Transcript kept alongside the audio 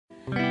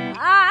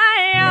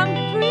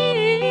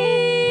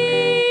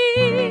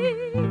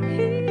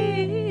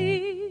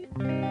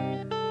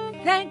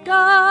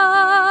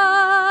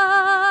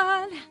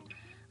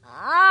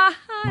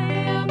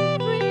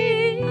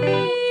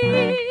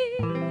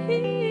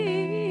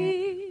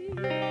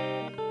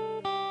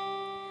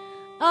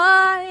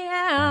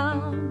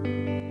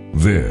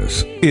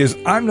This is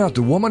I'm Not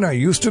the Woman I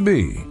Used to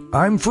Be.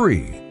 I'm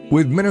Free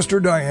with Minister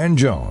Diane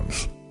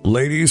Jones.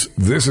 Ladies,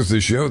 this is the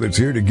show that's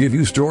here to give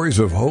you stories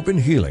of hope and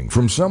healing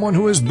from someone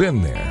who has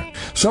been there,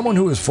 someone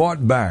who has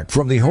fought back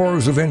from the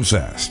horrors of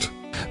incest.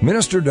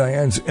 Minister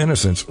Diane's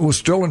innocence was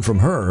stolen from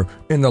her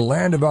in the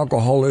land of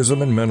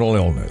alcoholism and mental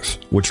illness,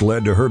 which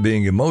led to her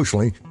being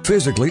emotionally,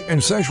 physically,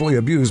 and sexually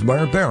abused by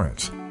her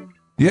parents.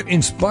 Yet,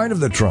 in spite of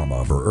the trauma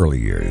of her early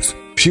years,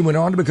 she went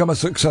on to become a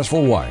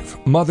successful wife,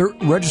 mother,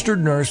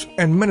 registered nurse,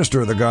 and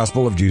minister of the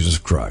gospel of Jesus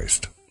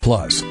Christ.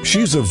 Plus,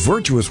 she's a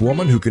virtuous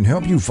woman who can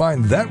help you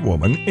find that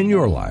woman in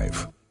your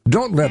life.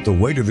 Don't let the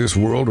weight of this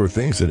world or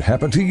things that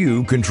happen to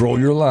you control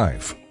your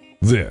life.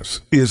 This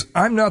is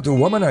I'm Not the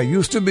Woman I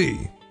Used to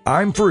Be.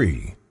 I'm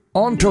Free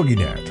on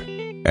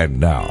TogiNet. And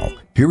now,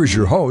 here is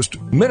your host,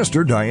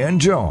 Minister Diane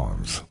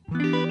Jones.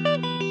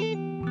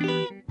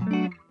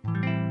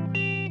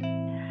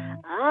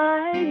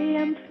 I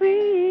am free.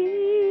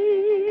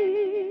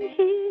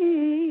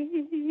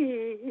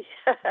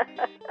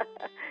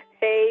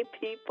 Hey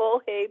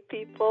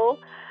people,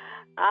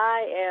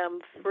 I am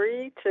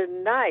free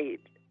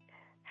tonight.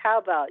 How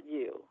about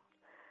you?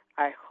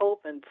 I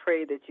hope and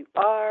pray that you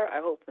are.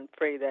 I hope and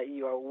pray that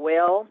you are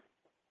well.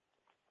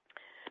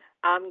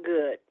 I'm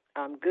good.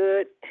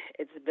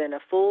 It's been a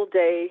full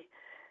day,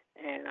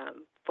 and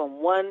I'm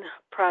from one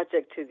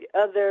project to the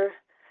other,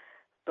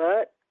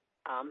 but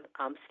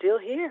I'm still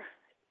here.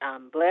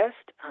 I'm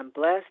blessed.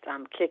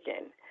 I'm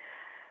kicking.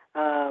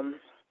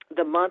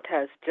 The month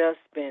has just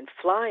been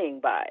flying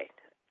by.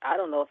 I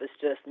don't know if it's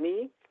just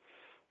me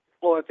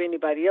or if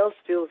anybody else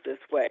feels this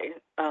way.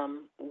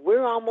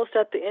 We're almost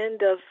at the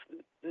end of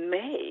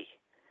May.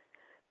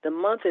 The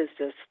month is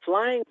just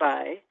flying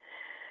by,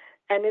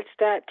 and it's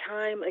that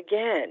time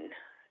again.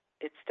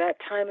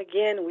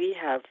 We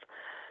have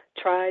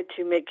tried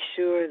to make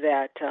sure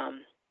that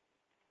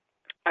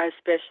our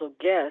special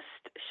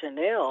guest,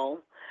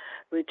 Chanel,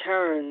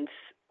 returns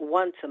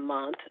once a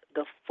month,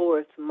 the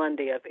fourth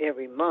Monday of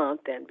every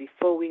month. And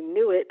before we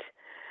knew it,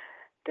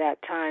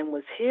 that time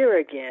was here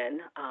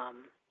again.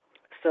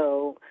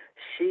 So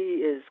she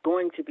is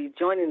going to be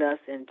joining us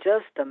in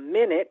just a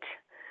minute.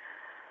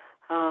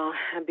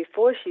 And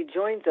before she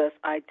joins us,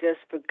 I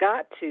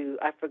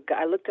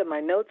looked at my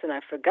notes and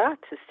I forgot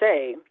to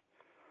say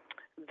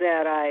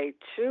that I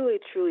truly,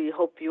 truly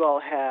hope you all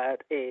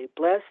had a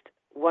blessed,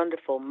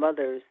 wonderful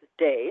Mother's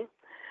Day,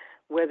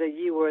 whether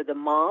you were the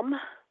mom,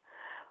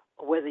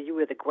 whether you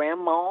were the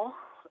grandma,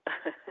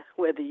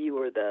 whether you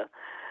were the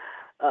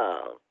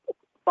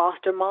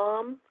foster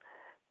mom,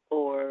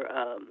 or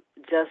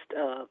just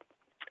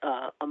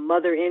a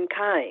mother in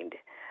kind,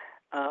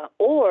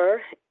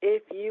 or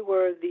if you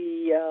were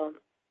the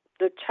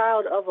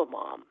child of a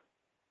mom.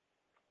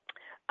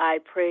 I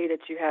pray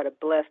that you had a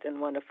blessed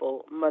and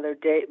wonderful Mother's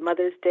Day.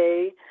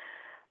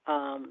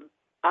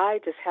 I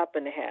just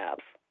happen to have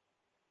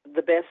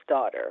the best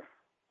daughter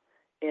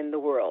in the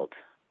world.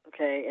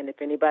 Okay, and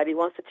if anybody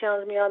wants to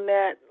challenge me on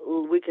that,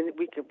 we can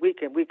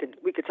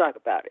talk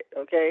about it.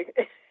 Okay,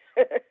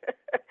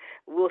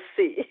 we'll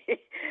see.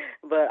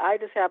 But I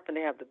just happen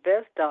to have the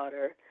best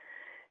daughter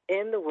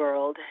in the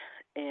world,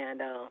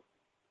 and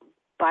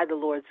by the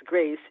Lord's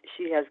grace,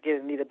 she has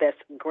given me the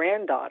best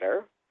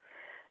granddaughter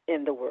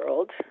in the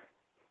world.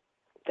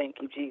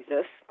 Thank you,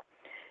 Jesus.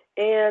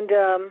 And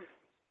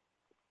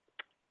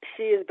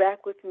she is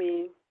back with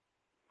me.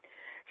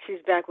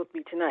 She's back with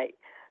me tonight.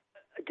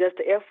 Just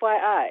a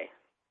FYI,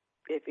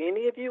 if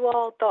any of you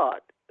all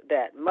thought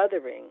that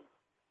mothering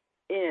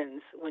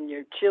ends when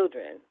your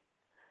children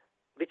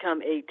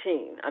become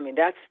 18, I mean,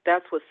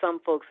 that's what some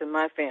folks in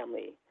my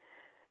family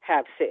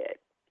have said.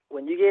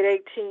 When you get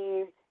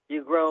 18,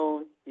 you're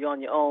grown, you're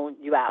on your own,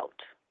 you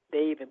out.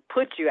 They even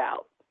put you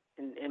out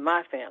in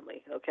my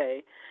family,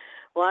 okay?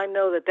 Well, I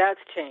know that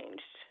that's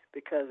changed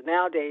because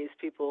nowadays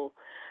people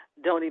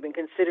don't even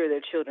consider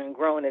their children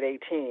grown at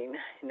 18.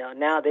 You know,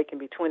 now they can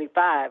be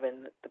 25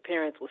 and the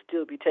parents will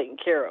still be taking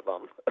care of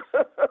them.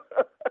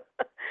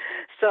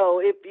 So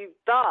if you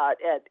thought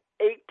at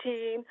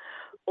 18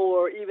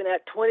 or even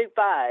at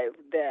 25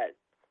 that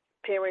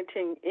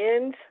parenting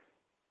ends,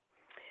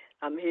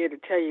 I'm here to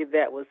tell you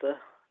that was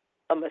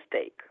a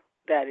mistake.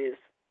 That is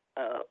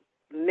a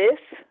myth.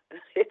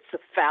 It's a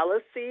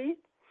fallacy.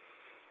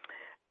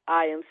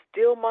 I am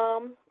still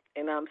mom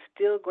and I'm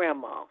still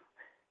grandma.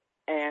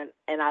 And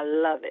I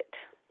love it.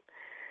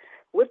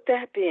 With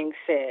that being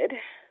said,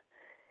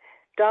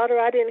 daughter,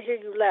 I didn't hear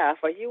you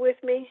laugh. Are you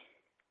with me?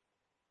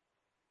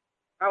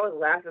 I was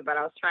laughing, but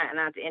I was trying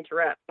not to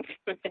interrupt.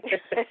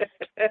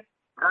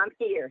 I'm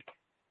here.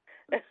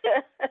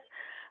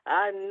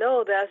 I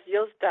know that's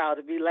your style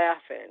to be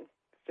laughing.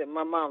 Said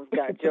my mom's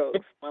got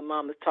jokes. My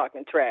mom is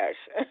talking trash.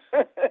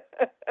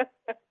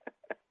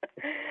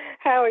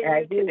 How are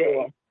you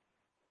today?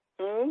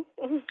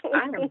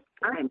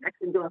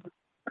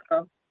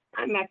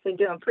 I'm actually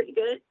doing pretty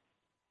good.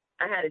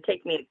 I had to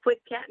take me a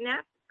quick cat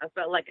nap. I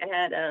felt like I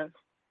had a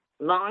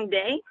long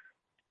day,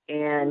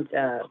 and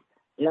now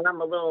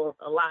I'm a little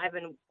alive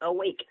and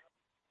awake.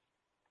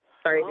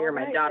 Sorry to hear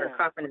my daughter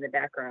coughing in the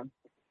background.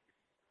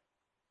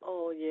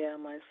 Oh, yeah,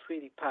 my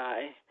sweetie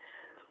pie.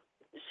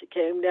 She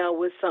came down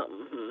with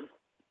something.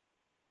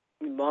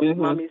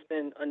 Mommy's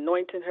been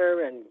anointing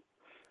her and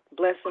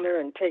blessing her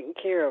and taking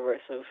care of her.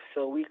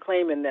 So we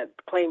claiming the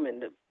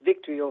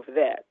victory over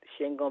that.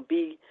 She ain't gonna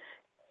be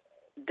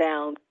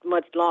down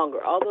much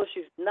longer. Although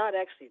she's not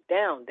actually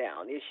down,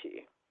 is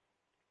she?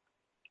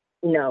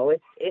 No,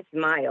 it's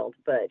mild,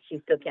 but she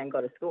still can't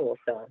go to school.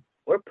 So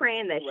we're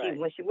praying that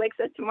when she wakes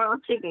up tomorrow,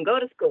 she can go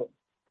to school.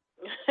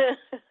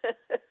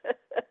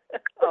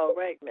 All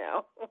right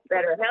now.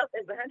 That her health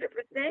is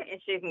 100%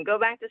 and she can go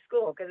back to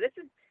school, because this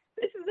is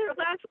her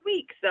last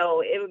week.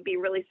 So it would be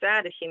really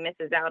sad if she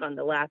misses out on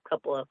the last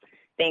couple of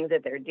things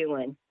that they're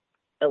doing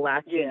the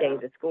last few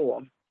days of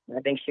school. I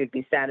think she would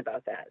be sad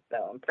about that.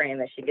 So I'm praying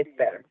that she gets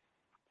better.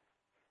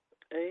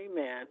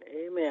 Amen.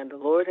 Amen. The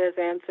Lord has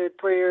answered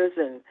prayers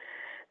in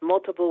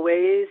multiple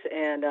ways,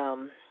 and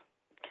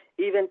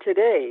even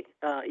today,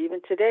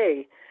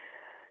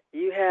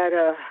 you had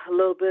a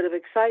little bit of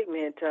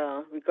excitement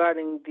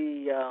regarding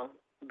the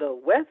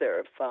weather.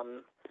 If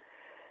I'm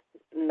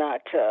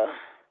not, I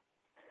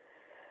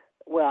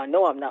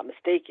know I'm not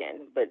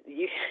mistaken, but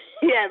you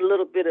had a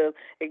little bit of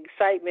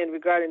excitement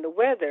regarding the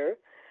weather.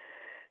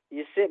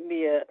 You sent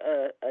me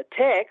a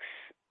text,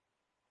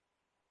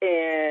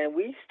 and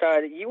we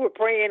started. You were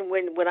praying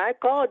when I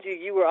called you.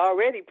 You were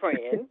already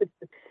praying.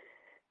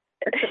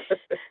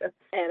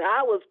 And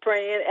I was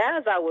praying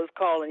as I was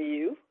calling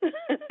you.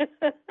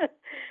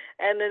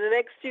 And in the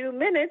next few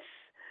minutes,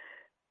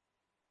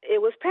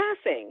 it was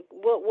passing.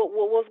 What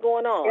was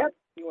going on? Yep.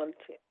 You want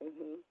to?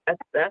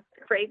 That's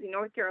crazy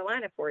North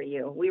Carolina for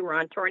you. We were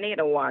on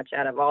tornado watch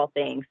out of all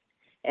things,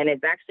 and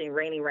it's actually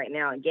raining right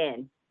now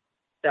again.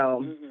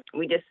 So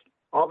we just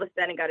all of a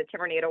sudden got a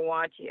tornado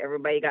watch.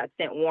 Everybody got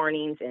sent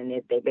warnings, and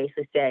they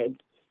basically said,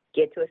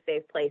 get to a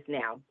safe place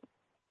now.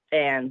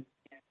 And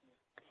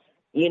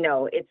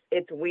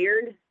it's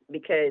weird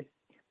because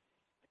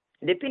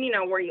depending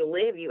on where you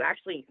live, you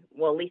actually,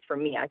 well, at least for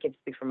me, I can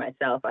speak for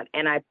myself,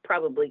 and I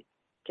probably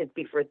can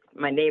speak for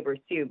my neighbors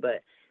too,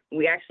 but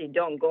we actually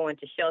don't go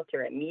into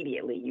shelter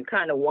immediately. You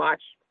kind of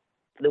watch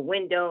the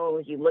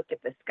windows, you look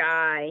at the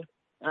sky,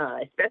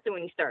 especially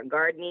when you start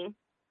gardening.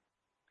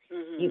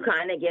 You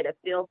kind of get a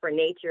feel for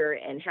nature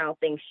and how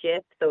things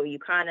shift, so you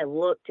kind of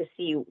look to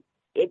see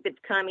if it's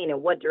coming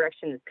and what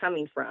direction it's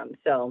coming from.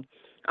 So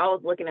I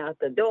was looking out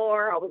the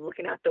door, I was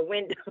looking out the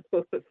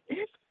windows.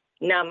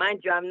 Now,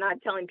 mind you, I'm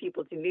not telling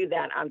people to do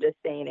that. I'm just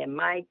saying in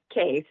my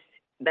case,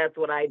 that's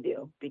what I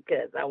do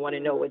because I want to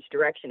know which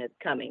direction it's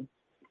coming.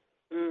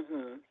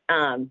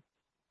 And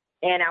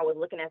I was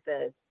looking at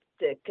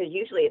because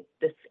usually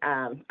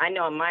I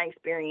know in my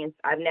experience,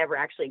 I've never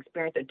actually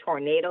experienced a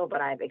tornado, but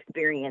I've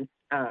experienced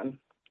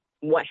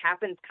what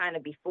happens kind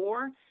of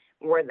before,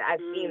 where I've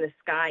seen the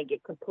sky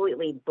get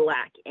completely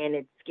black, and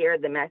it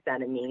scared the mess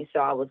out of me. So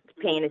I was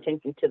paying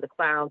attention to the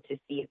clouds to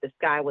see if the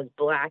sky was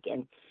black,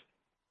 and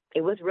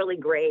it was really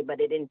gray,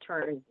 but it didn't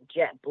turn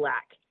jet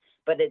black.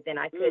 But then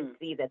I could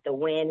see that the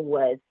wind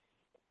was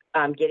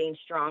getting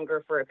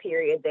stronger for a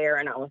period there,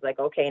 and I was like,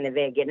 okay,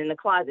 Nevaeh, get in the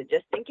closet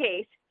just in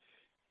case,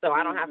 so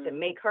I don't have to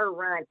make her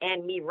run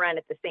and me run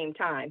at the same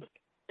time.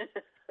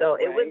 So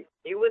it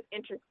was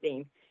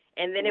interesting,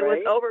 and then it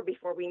was over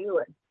before we knew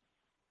it.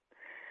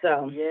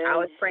 So I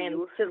was praying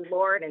to the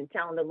Lord and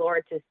telling the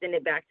Lord to send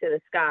it back to the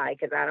sky,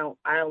 because I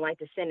don't like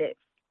to send it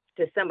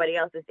to somebody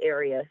else's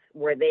area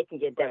where they can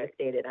get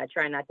devastated. I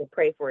try not to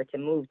pray for it to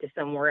move to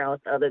somewhere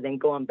else other than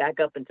going back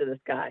up into the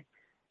sky.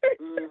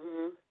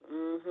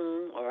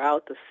 Or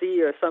out to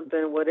sea or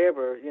something,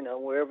 whatever,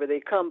 wherever they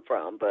come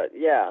from. But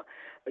yeah,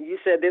 you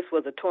said this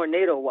was a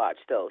tornado watch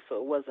though, so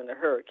it wasn't a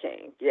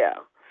hurricane. Yeah.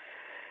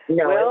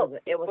 No,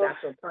 it was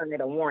actually a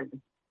tornado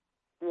warning.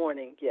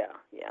 Warning, yeah.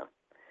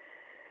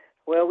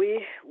 Well,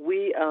 we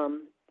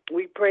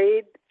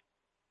prayed,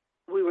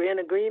 we were in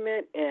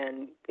agreement,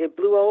 and it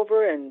blew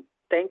over, and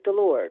thank the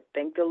Lord,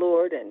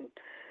 and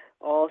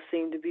all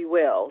seemed to be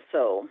well.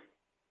 So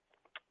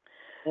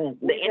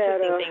the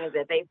interesting thing is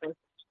that they've been.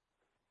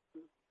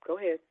 Go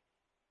ahead.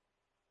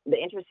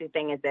 The interesting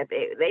thing is that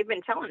they've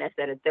been telling us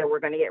that we're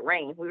going to get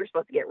rain. We were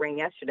supposed to get rain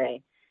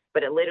yesterday,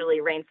 but it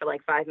literally rained for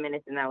like 5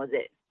 minutes, and that was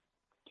it.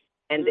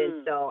 And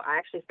then so I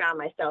actually found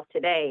myself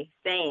today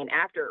saying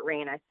after it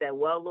rained, I said,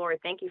 well, Lord,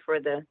 thank you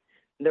for the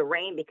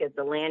rain, because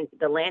the land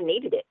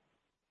needed it.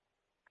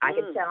 I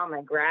can tell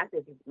my grass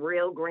is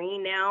real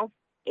green now.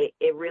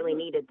 It really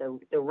needed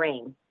the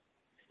rain.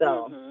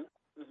 So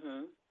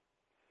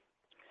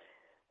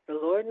the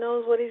Lord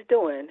knows what he's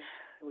doing.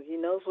 He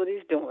knows what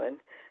he's doing.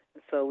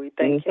 So we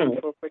thank him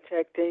for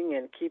protecting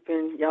and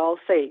keeping y'all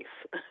safe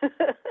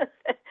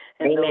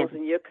and those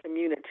in your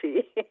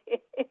community.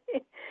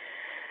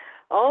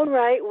 All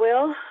right.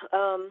 Well,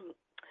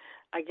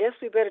 I guess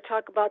we better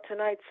talk about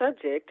tonight's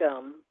subject.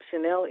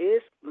 Chanel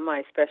is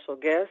my special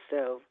guest.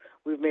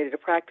 We've made it a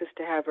practice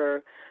to have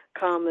her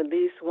come at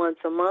least once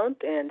a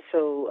month. And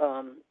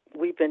so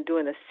we've been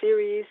doing a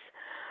series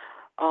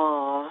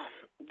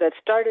that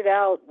started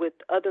out with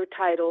other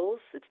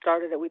titles. It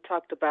started that we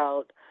talked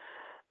about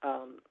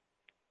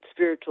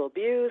spiritual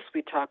abuse.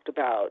 We talked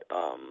about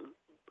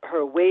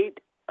her weight.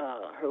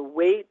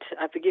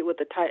 I forget what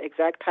the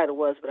exact title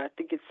was, but I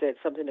think it said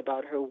something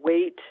about her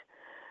weight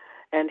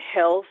and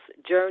health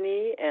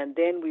journey. And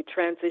then we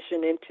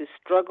transition into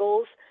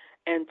struggles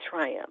and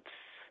triumphs.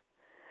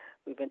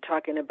 We've been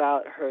talking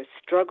about her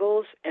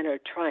struggles and her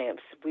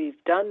triumphs.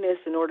 We've done this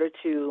in order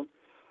to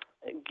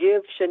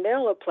give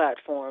Chanel a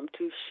platform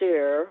to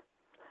share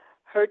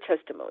her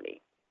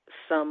testimony,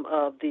 some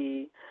of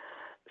the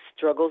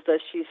struggles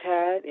that she's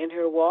had in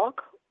her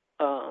walk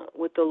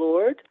with the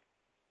Lord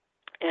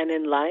and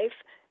in life,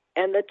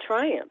 and the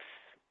triumphs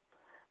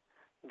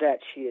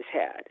that she has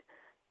had.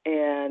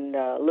 And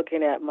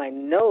looking at my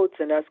notes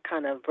and us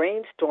kind of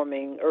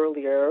brainstorming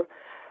earlier,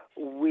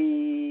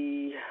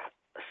 we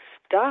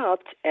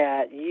stopped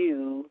at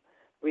you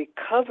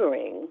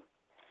recovering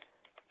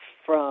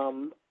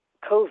from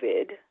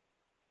COVID.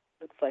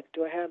 Looks like,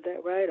 do I have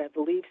that right? I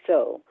believe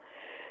so.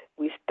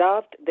 We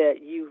stopped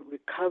that you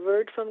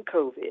recovered from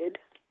COVID.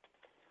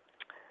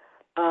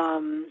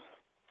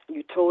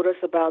 You told us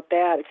about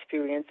that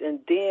experience, and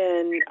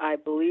then I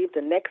believe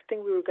the next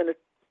thing we were going to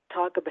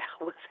talk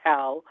about was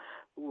how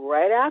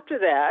right after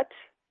that,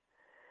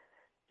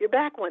 your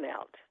back went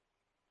out.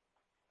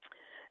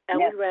 And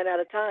Yep. we ran out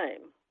of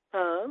time.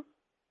 Huh?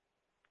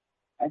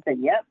 I said,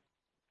 yep.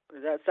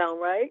 Does that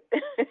sound right?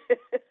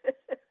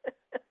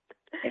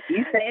 If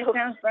you say it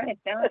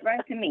sounds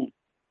right to me.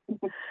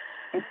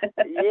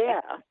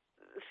 Yeah.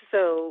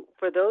 So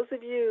for those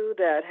of you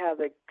that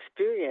have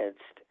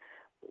experienced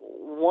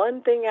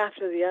one thing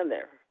after the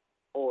other,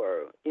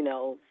 or,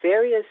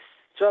 various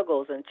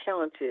struggles and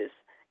challenges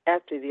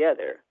after the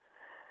other,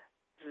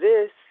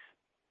 this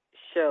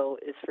show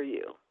is for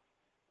you.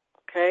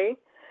 Okay?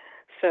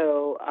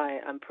 So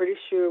I'm pretty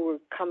sure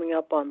we're coming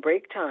up on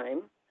break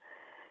time,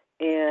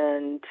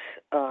 and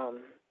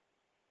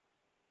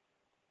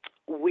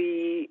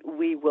we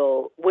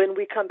will, when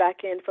we come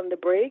back in from the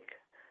break,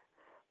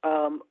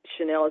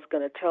 Chanel is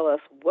going to tell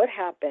us what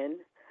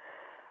happened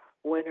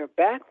when her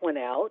back went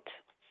out.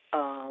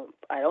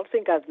 I don't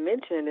think I've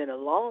mentioned in a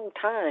long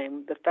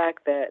time the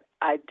fact that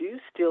I do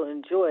still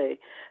enjoy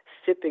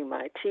sipping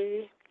my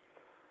tea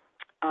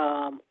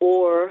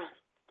or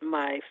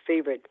my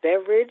favorite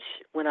beverage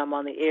when I'm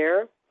on the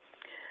air.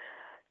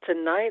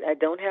 Tonight I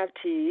don't have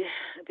tea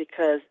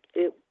because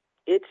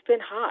it's been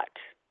hot.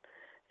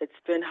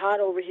 It's been hot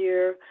over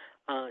here.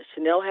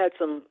 Chanel had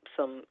some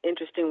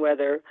interesting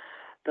weather.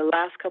 The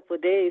last couple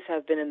of days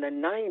have been in the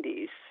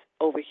 90s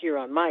over here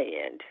on my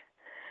end.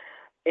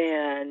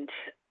 And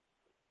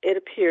it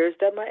appears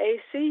that my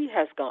AC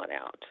has gone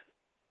out.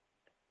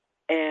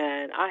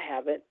 And I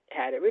haven't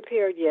had it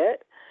repaired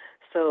yet.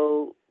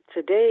 So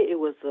today it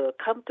was a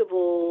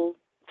comfortable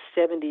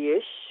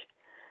 70-ish.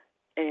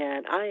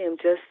 And I am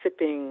just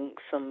sipping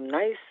some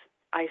nice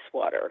ice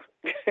water.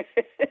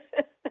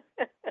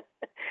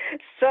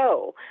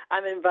 So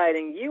I'm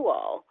inviting you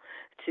all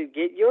to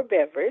get your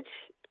beverage,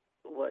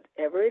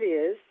 whatever it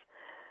is,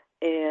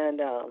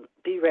 and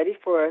be ready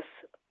for us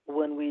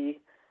when we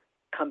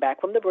come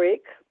back from the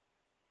break.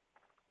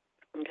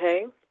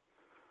 Okay?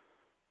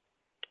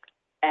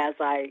 As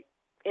I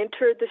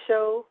entered the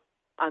show,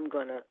 I'm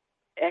going to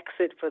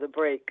exit for the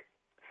break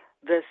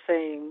the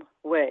same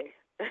way.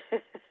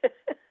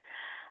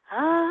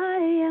 I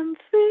am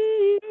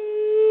free.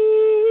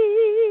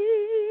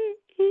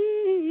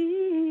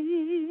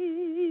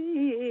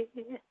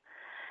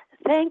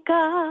 Thank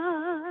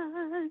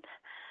God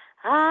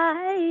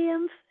I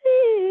am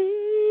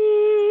free.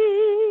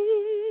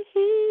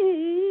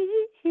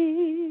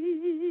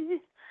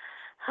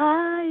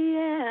 I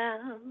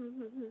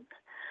am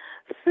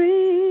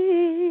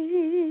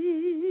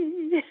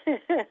free.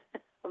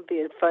 I'm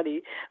being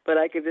funny, but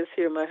I can just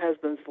hear my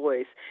husband's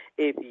voice.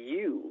 If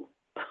you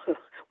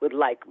would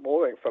like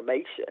more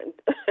information,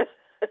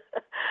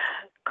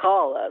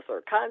 call us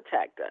or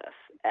contact us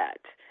at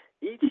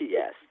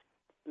ETS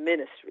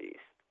Ministries,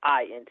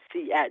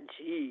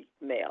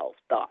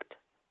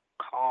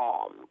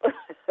 INC@gmail.com.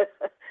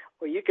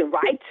 Or you can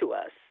write to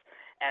us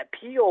at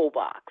P.O.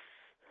 Box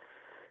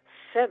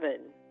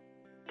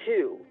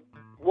 72,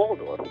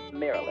 Waldorf,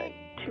 Maryland,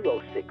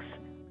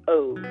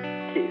 20602.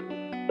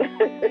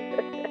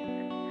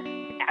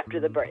 After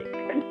the break.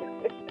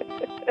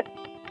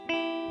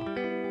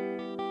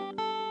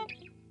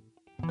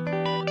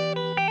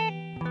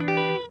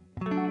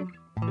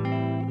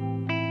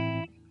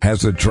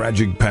 Has the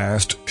tragic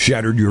past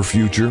shattered your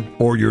future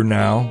or your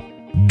now?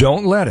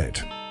 Don't let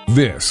it.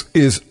 This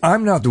is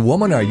I'm Not the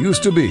Woman I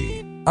Used to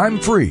Be. I'm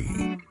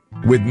Free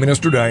with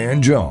Minister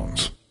Diane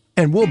Jones.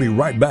 And we'll be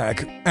right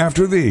back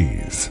after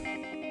these.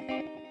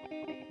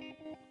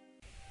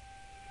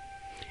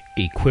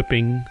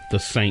 Equipping the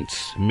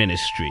Saints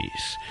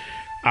Ministries.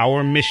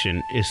 Our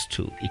mission is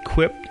to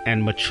equip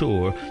and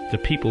mature the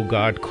people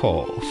God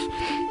calls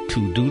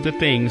to do the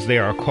things they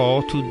are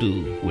called to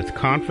do with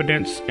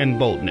confidence and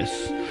boldness,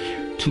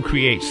 to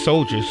create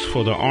soldiers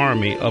for the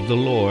army of the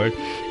Lord,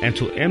 and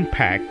to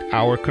impact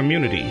our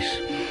communities.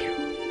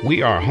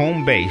 We are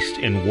home-based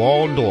in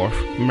Waldorf,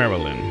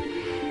 Maryland.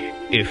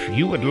 If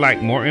you would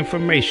like more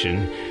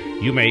information,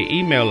 you may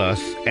email us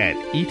at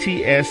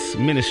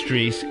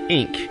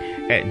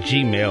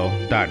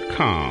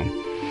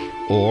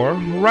etsministriesinc@gmail.com or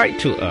write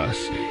to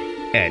us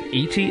at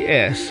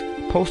ETS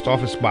Post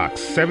Office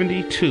Box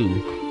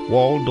 72,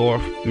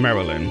 Waldorf,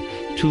 Maryland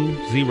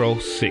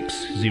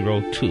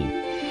 20602.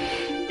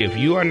 If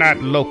you are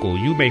not local,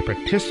 you may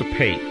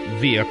participate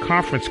via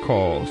conference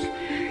calls,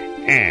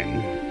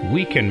 and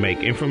we can make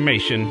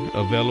information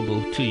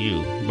available to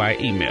you by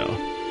email.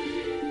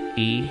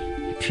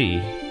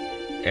 ETS.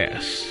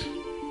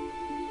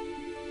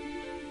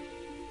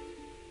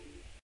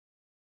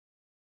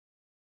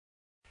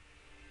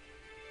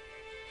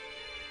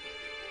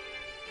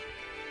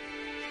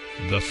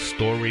 The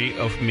Story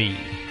of Me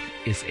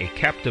is a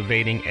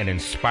captivating and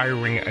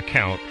inspiring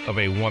account of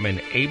a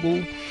woman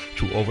able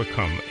to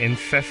overcome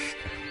incest,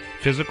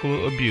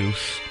 physical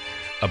abuse,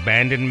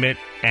 abandonment,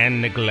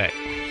 and neglect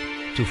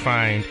to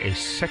find a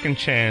second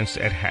chance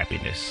at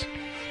happiness.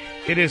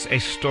 It is a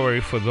story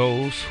for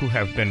those who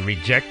have been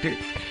rejected,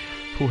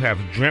 who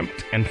have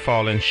dreamt and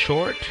fallen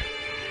short,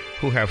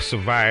 who have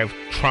survived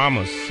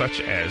traumas such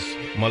as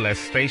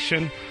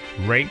molestation,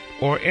 rape,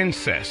 or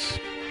incest.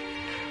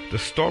 The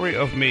Story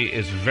of Me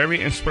is very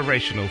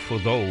inspirational for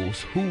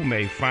those who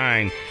may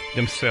find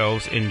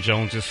themselves in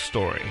Jones's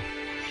story.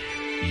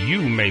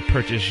 You may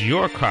purchase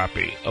your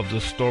copy of The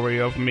Story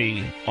of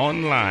Me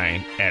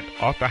online at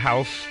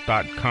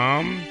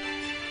authorhouse.com,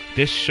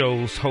 this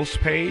show's host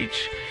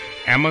page,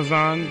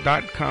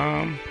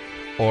 Amazon.com,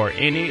 or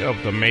any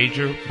of the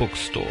major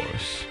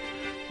bookstores.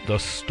 The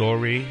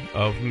Story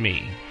of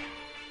Me.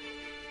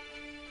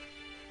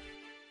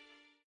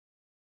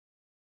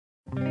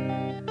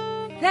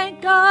 Thank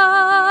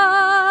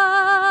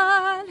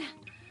God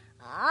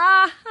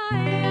I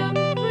am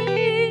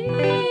free.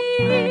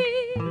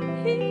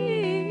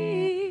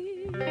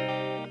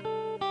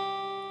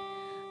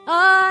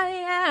 I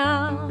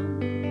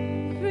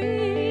am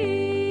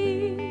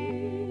free.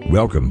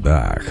 Welcome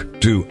back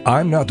to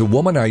I'm Not the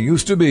Woman I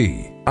Used to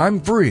Be. I'm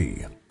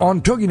Free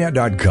on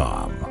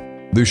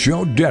TogiNet.com. The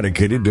show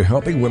dedicated to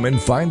helping women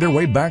find their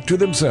way back to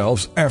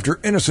themselves after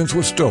innocence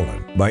was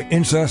stolen by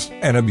incest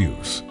and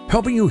abuse.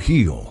 Helping you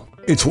heal.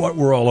 It's what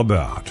we're all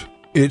about.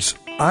 It's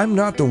I'm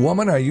Not the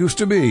Woman I Used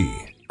to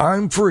Be.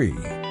 I'm Free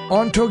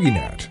on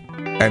TogiNet.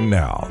 And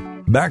now,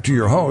 back to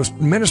your host,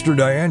 Minister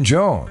Diane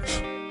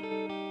Jones.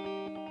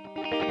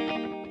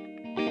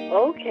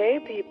 Okay,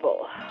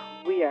 people,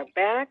 we are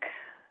back.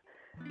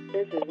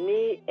 This is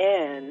me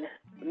and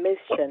Miss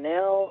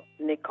Chanel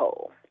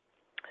Nicole.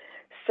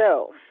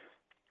 So,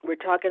 we're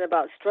talking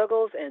about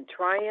struggles and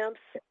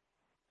triumphs.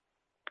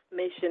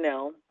 Miss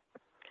Chanel,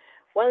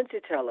 why don't you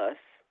tell us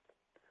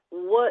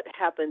what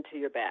happened to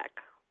your back?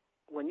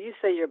 When you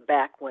say your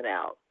back went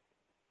out,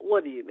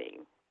 what do you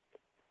mean?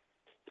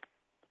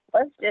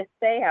 Let's just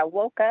say I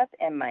woke up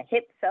and my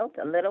hip felt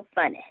a little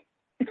funny.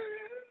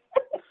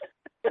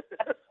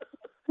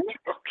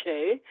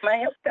 Okay. My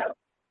hip felt.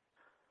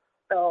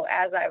 So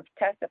as I've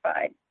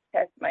testified,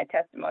 my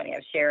testimony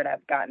I've shared, I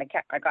got in a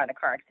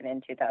car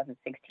accident in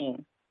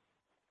 2016.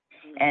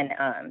 And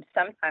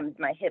sometimes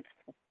my hips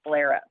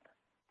flare up,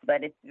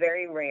 but it's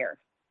very rare.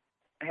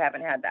 I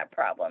haven't had that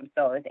problem.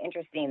 So it's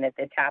interesting that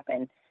this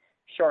happened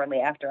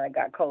shortly after I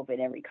got COVID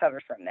and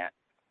recovered from that.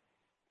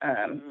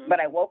 But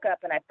I woke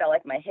up and I felt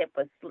like my hip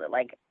was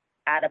like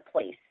out of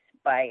place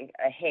by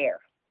a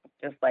hair,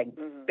 just like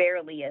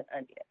barely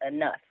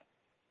enough.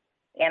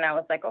 And I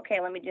was like, okay,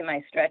 let me do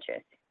my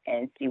stretches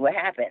and see what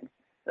happens.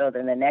 So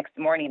then the next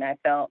morning I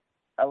felt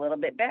a little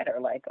bit better,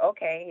 like,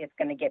 okay, it's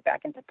going to get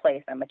back into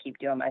place. I'm going to keep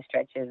doing my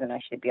stretches and I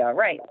should be all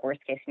right.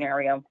 Worst case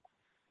scenario,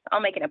 I'll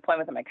make an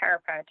appointment with my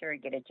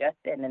chiropractor, get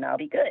adjusted, and then I'll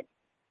be good.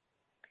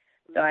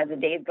 So as the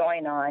day's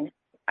going on,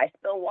 I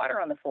spill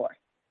water on the floor.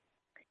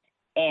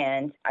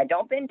 And I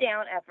don't bend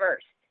down at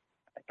first.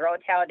 I throw a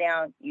towel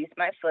down, use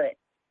my foot,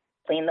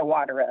 clean the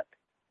water up.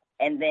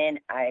 And then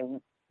I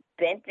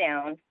bent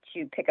down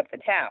to pick up the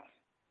towel.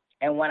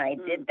 And when I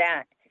did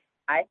that,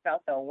 I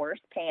felt the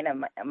worst pain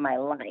of my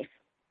life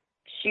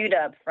shoot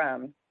up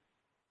from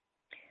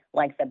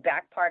like the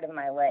back part of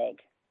my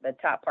leg, the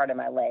top part of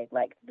my leg,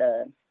 like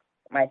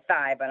my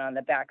thigh, but on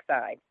the back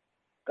side,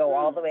 go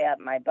all the way up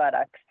my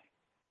buttocks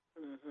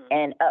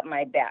and up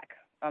my back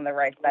on the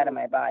right side of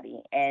my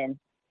body. And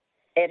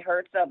it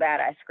hurt so bad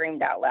I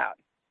screamed out loud.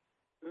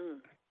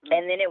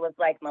 And then it was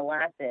like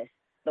molasses,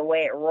 the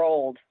way it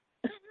rolled.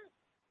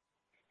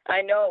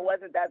 I know it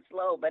wasn't that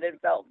slow, but it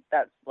felt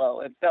that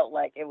slow. It felt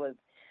like it was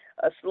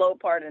a slow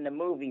part in the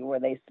movie where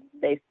they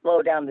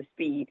slow down the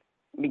speed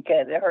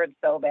because it hurt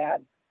so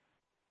bad.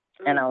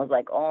 And I was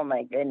like, oh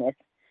my goodness,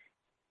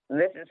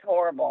 this is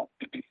horrible.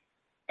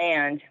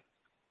 And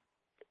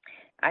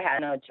I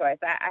had no choice.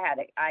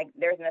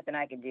 There's nothing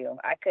I could do.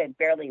 I could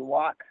barely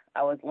walk.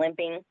 I was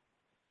limping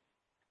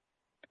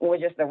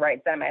with just the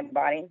right side of my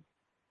body.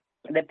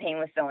 The pain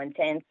was so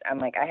intense. I'm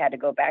like, I had to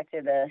go back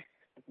to the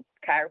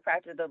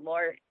chiropractor the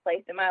Lord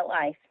placed in my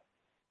life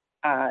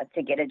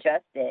to get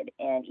adjusted.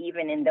 And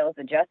even in those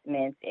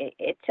adjustments,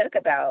 it took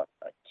about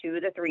 2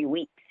 to 3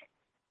 weeks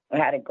I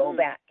had to go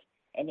back.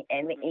 And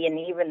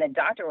even the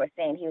doctor was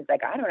saying, he was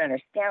like, I don't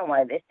understand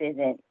why this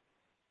isn't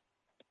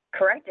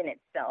correcting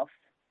itself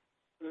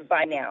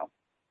by now,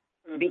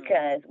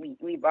 because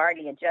we've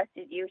already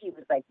adjusted you. He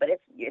was like, but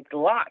it's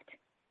locked.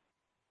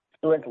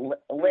 It was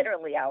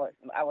literally, I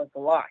was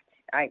locked.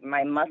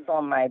 My muscle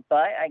in my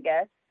butt, I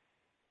guess,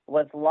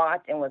 was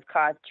locked and was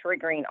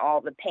triggering all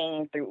the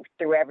pain through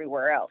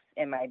everywhere else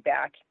in my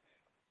back.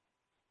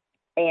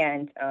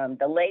 And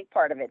the leg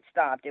part of it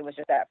stopped. It was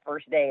just that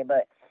first day,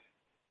 but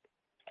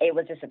it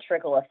was just a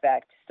trickle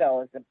effect.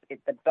 So the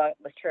butt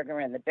was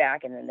triggering the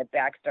back, and then the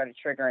back started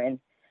triggering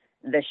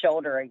the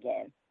shoulder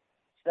again.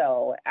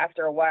 So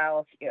after a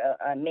while,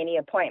 many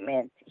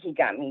appointments, he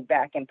got me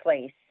back in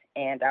place,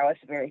 and I was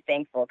very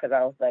thankful, because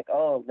I was like,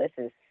 oh, this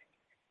is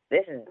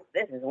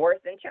worse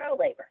than child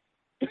labor.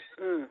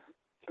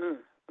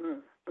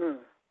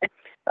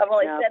 I've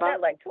only said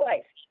that like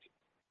twice.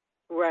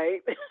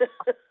 Right.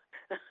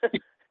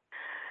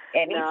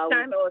 And each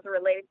time it was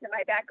related to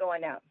my back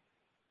going out.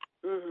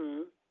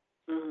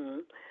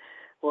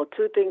 Well,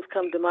 two things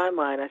come to my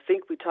mind. I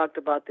think we talked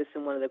about this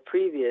in one of the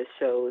previous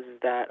shows,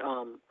 that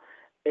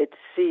it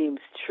seems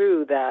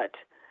true that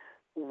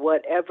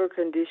whatever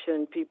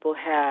condition people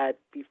had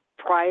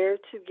prior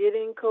to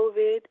getting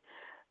COVID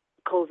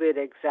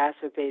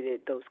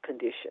exacerbated those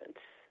conditions.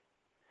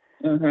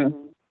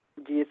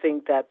 Do you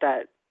think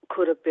that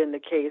could have been the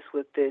case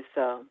with this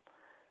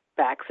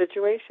back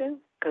situation?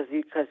 Because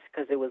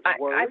it was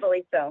worse? I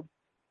believe so.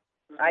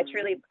 I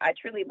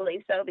truly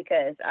believe so,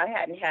 because I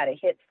hadn't had a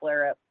hip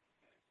flare-up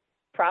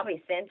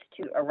probably since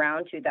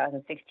around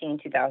 2016,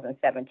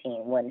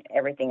 2017, when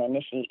everything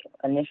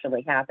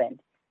initially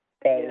happened.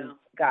 They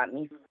got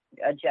me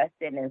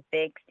adjusted and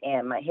fixed,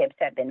 and my hips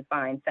have been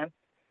fine.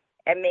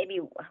 And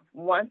maybe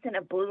once in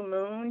a blue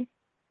moon,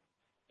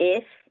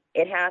 if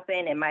it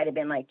happened, it might have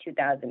been like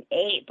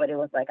 2008, but it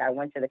was like I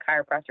went to the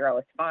chiropractor, I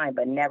was fine,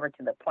 but never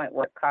to the point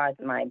where it caused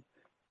my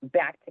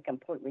back to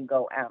completely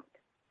go out.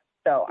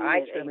 So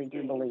I truly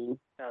do believe.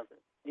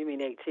 You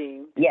mean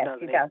 18? Yes,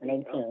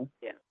 2018. Oh,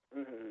 yeah.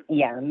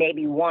 Yeah,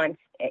 maybe once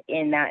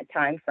in that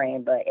time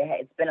frame, but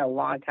it's been a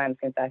long time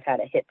since I've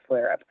had a hip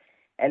flare up,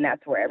 and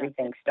that's where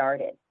everything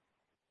started.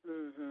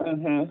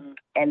 And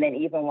then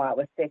even while I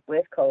was sick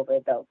with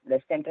COVID,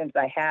 the symptoms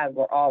I had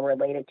were all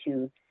related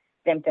to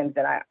symptoms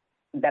that I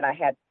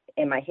had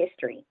in my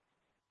history.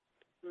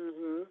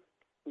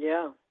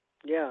 Yeah.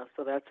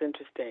 So that's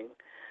interesting.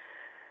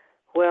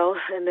 Well,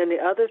 and then the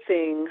other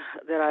thing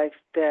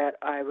that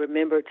I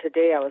remember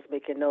today, I was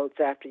making notes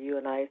after you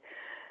and I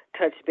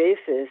touched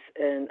bases,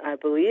 and I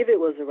believe it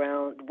was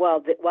around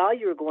while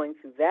you were going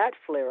through that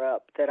flare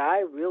up that I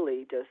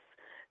really just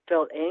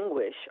felt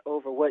anguish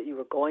over what you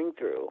were going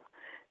through,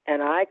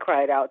 and I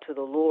cried out to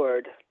the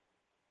Lord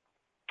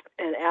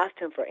and asked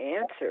Him for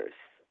answers.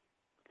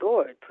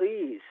 Lord,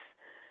 please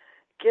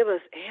give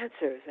us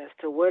answers as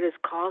to what is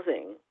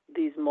causing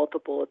these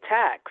multiple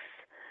attacks.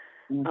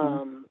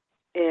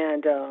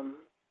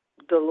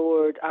 The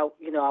Lord, I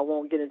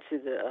won't get into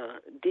the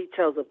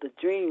details of the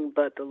dream,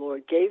 but the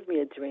Lord gave me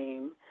a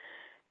dream,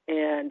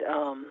 and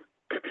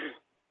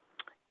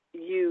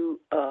you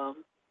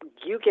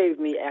gave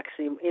me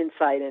actually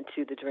insight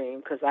into the dream,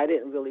 because I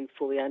didn't really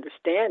fully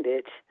understand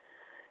it.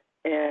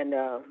 And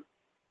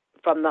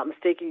if I'm not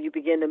mistaken, you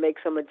began to make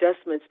some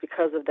adjustments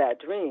because of that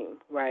dream,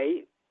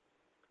 right?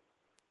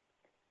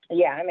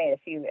 Yeah, I made a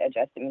few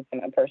adjustments in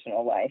my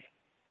personal life.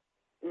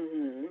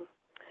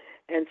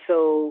 And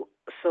so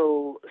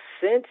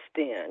since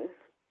then,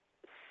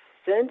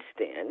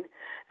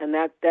 and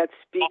that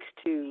speaks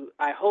to,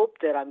 I hope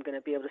that I'm going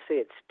to be able to say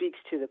it speaks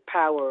to the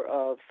power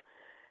of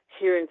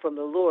hearing from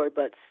the Lord.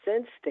 But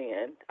since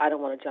then, I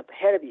don't want to jump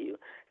ahead of you.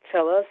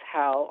 Tell us,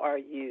 how are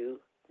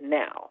you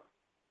now?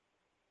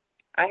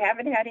 I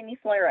haven't had any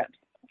flare-ups.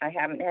 I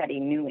haven't had any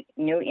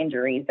new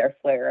injuries or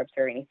flare-ups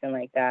or anything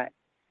like that.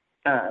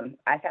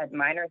 I've had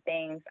minor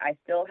things. I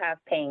still have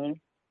pain.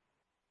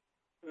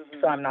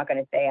 So I'm not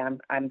going to say I'm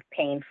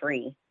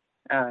pain-free.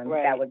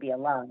 That would be a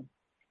lie.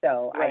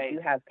 So I do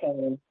have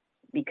pain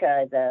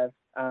because of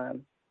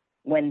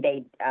when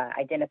they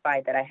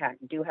identified that I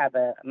do have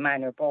a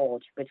minor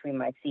bulge between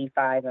my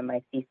C5 and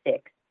my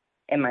C6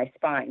 in my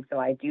spine. So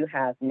I do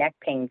have neck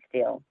pain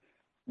still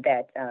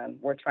that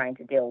we're trying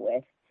to deal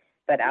with.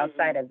 But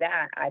outside of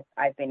that,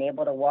 I've been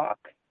able to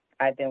walk.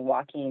 I've been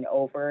walking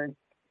over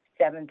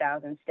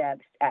 7,000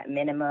 steps at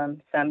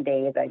minimum. Some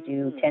days I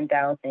do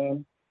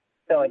 10,000.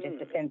 So it just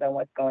depends on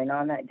what's going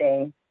on that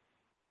day.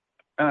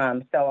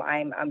 So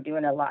I'm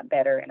doing a lot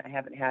better, and I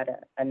haven't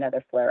had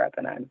another flare up,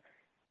 and I'm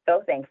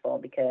so thankful,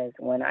 because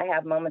when I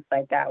have moments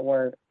like that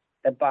where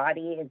the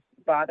body is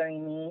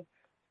bothering me,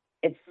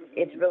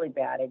 it's really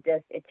bad. It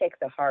takes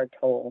a hard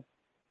toll.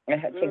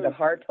 It takes a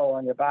hard toll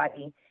on your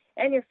body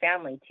and your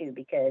family too,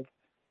 because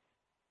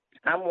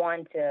I don't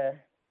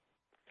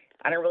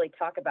really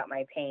talk about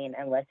my pain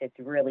unless it's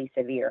really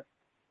severe.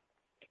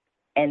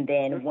 And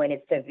then when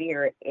it's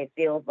severe, it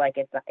feels like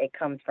it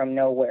comes from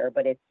nowhere,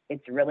 but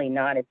it's really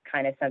not. It's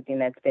kind of something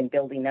that's been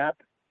building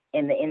up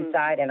in the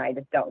inside, and I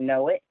just don't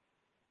know it.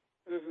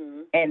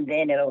 Mhm. and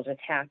then it'll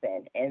just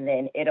happen, and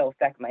then it'll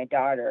affect my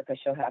daughter because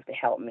she'll have to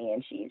help me,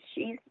 and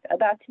she's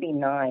about to be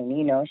 9.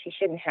 You know, she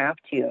shouldn't have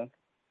to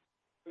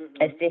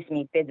assist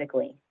me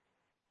physically.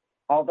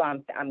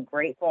 Although I'm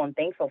grateful and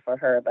thankful for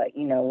her, but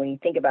you know, when you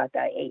think about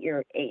that, 8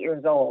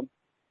 years old,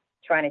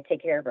 trying to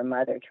take care of her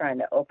mother, trying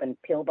to open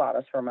pill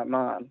bottles for my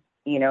mom,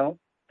 you know,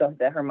 so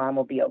that her mom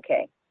will be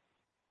okay.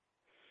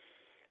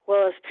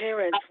 Well, as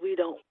parents, we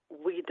don't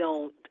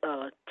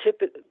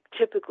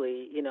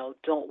typically, you know,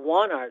 don't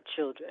want our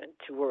children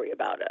to worry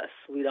about us.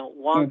 We don't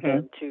want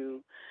them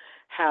to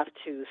have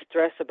to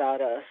stress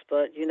about us.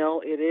 But, you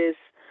know, it is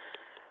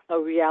a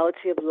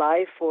reality of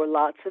life for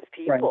lots of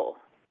people.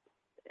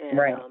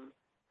 Right. And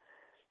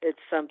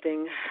it's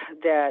something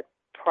that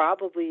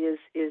probably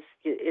is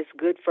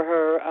good for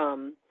her.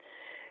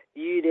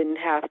 You didn't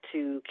have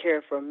to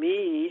care for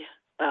me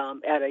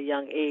at a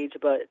young age,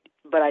 but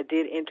I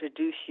did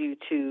introduce you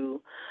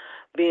to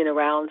being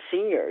around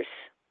seniors.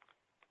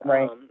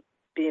 Right.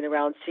 Being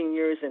around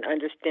seniors and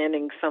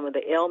understanding some of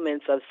the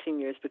ailments of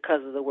seniors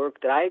because of the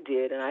work that I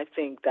did, and I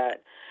think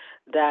that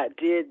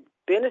did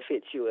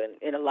benefit you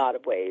in a lot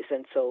of ways.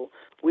 And so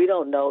we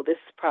don't know. This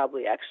is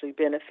probably actually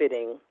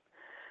benefiting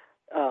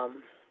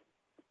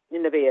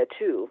Nevaeh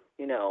too,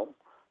 you know,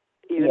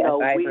 even though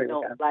we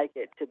don't like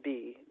it to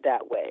be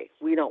that way.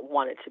 We don't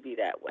want it to be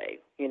that way,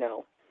 you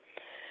know.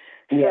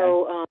 Yeah.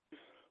 So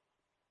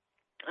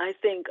I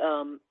think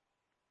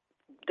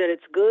that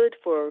it's good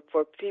for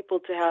people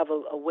to have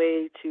a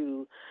way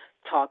to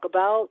talk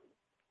about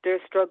their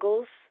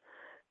struggles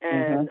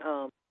and,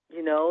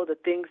 you know, the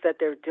things that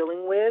they're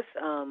dealing with.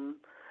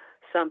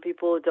 Some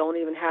people don't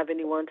even have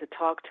anyone to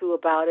talk to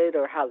about it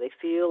or how they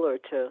feel or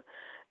to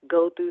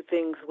go through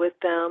things with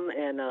them.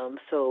 And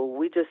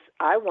so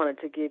I wanted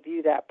to give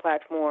you that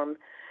platform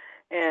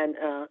and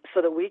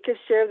so that we can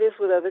share this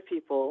with other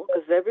people,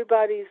 because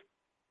everybody's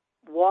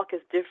walk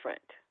is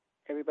different.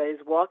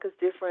 Everybody's walk is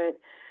different.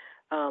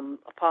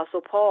 Apostle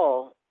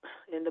Paul,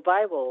 in the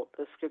Bible,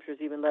 the scriptures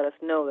even let us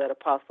know that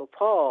Apostle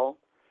Paul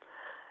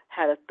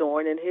had a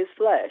thorn in his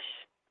flesh,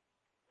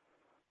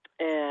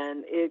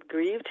 and it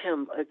grieved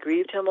him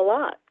a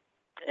lot,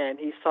 and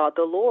he sought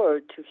the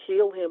Lord to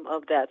heal him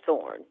of that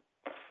thorn.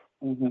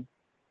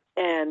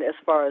 And as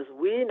far as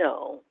we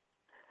know,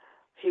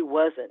 he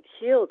wasn't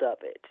healed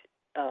of it.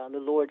 The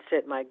Lord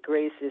said, "My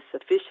grace is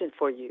sufficient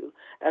for you."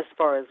 As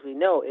far as we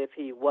know, if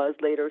he was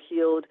later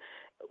healed,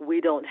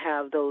 we don't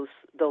have those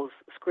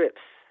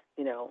scripts,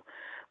 you know.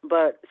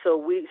 But so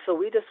we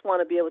just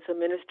want to be able to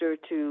minister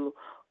to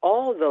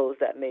all those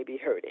that may be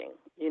hurting,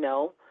 you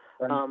know.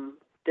 Right.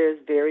 There's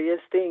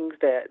various things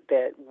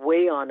that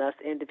weigh on us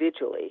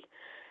individually,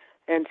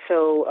 and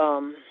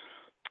so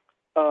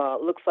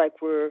looks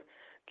like we're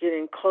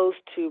getting close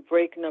to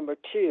break number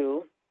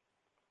 2.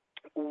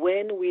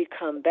 When we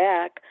come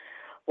back,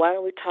 why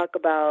don't we talk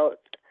about?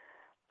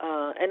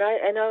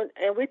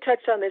 And we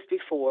touched on this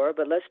before,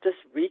 but let's just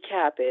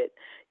recap it.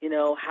 You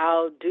know,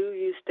 how do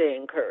you stay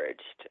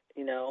encouraged?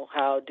 You know,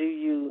 how do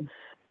you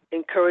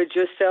encourage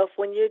yourself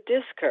when you're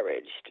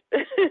discouraged?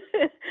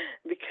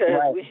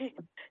 Because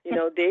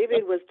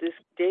David was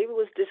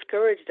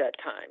discouraged at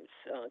times.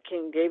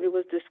 King David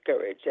was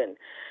discouraged, and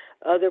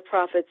other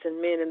prophets and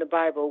men in the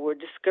Bible were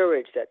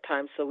discouraged at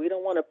times. So we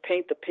don't want to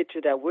paint the picture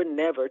that we're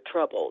never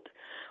troubled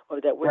or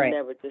that we're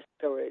never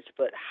discouraged.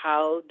 But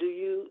how do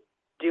you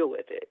deal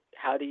with it?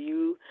 How do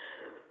you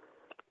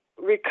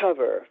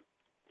recover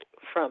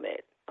from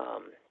it?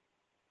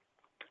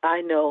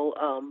 I know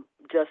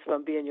just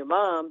from being your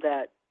mom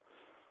that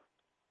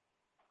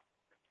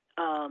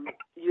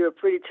you're a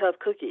pretty tough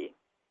cookie.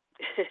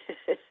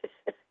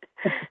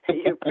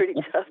 You're a pretty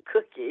tough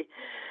cookie,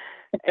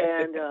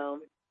 and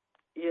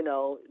you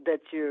know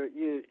that you're.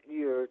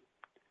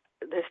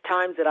 There's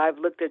times that I've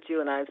looked at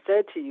you and I've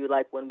said to you,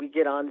 like when we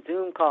get on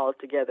Zoom calls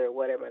together or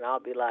whatever, and I'll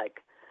be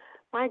like,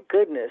 "My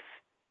goodness,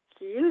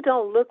 you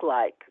don't look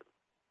like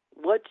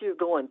what you're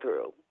going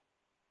through,"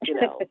 you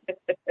know.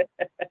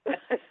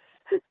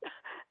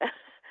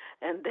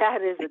 And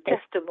that is a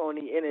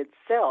testimony in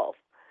itself.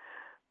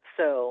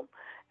 So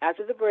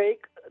after the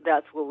break,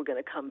 that's what we're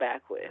going to come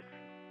back with.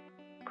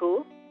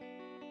 Cool?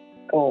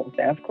 Cool.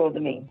 Sounds cool to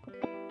me.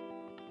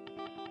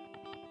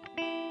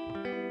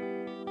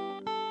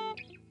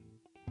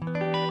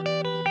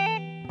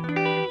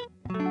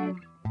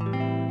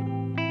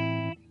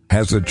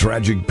 Has the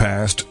tragic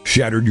past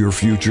shattered your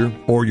future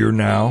or your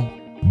now?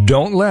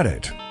 Don't let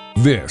it.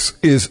 This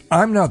is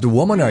I'm Not the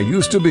Woman I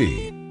Used to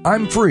Be.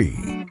 I'm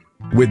Free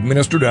with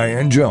Minister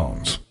Diane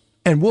Jones.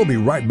 And we'll be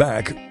right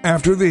back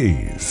after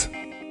these.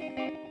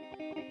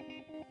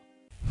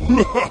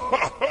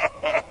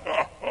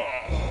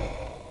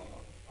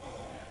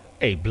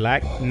 A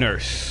black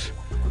nurse.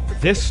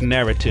 This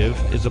narrative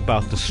is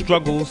about the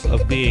struggles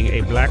of being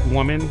a black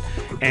woman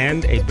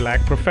and a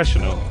black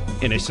professional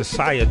in a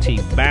society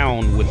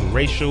bound with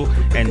racial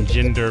and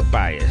gender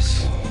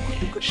bias.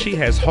 She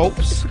has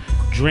hopes,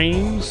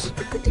 dreams,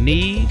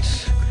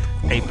 needs,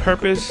 a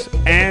purpose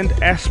and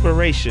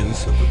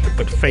aspirations,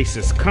 but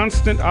faces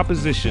constant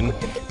opposition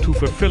to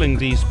fulfilling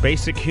these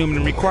basic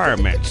human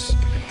requirements.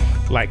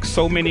 Like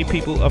so many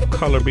people of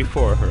color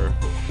before her,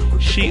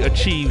 she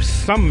achieves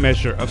some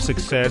measure of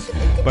success,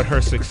 but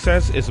her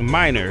success is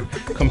minor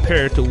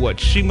compared to what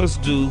she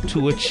must do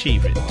to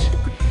achieve it.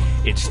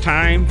 It's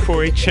time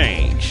for a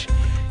change.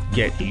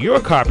 Get your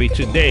copy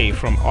today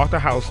from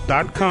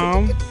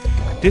authorhouse.com,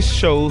 this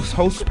show's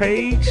host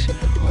page,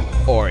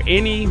 or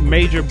any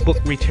major book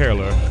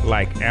retailer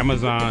like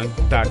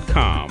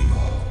Amazon.com.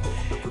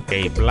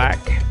 A Black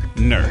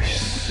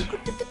Nurse.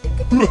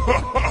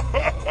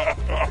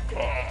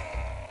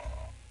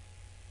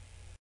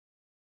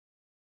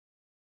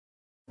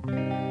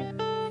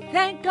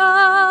 Thank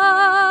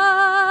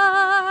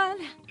God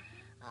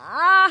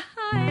I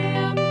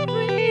am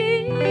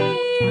free.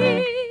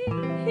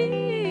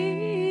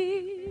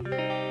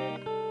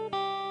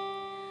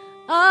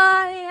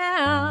 I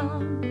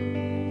am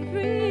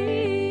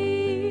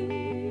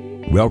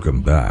free.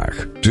 Welcome back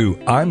to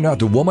I'm Not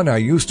the Woman I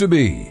Used to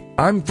Be.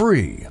 I'm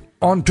Free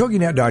on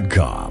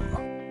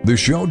TogiNet.com. The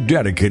show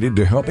dedicated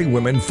to helping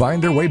women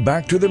find their way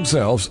back to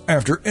themselves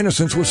after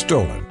innocence was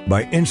stolen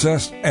by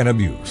incest and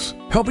abuse.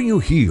 Helping you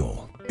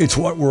heal. It's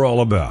what we're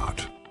all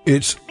about.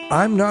 It's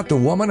I'm Not the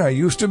Woman I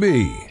Used to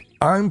Be.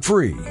 I'm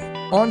Free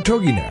on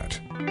TogiNet.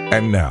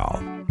 And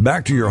now,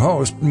 back to your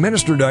host,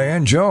 Minister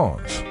Diane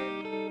Jones.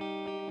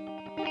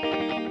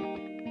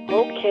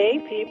 Okay,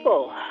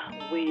 people,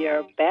 we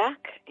are back,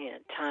 and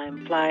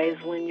time flies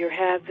when you're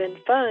having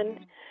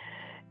fun.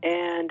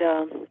 And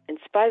in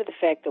spite of the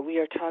fact that we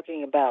are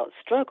talking about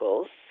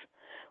struggles,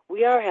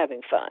 we are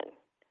having fun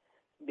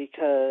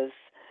because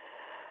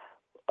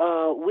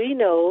we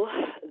know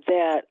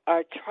that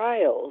our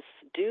trials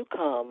do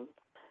come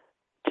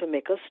to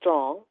make us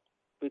strong,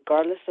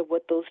 regardless of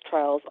what those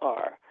trials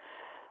are.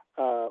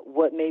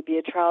 What may be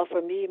a trial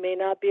for me may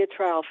not be a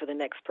trial for the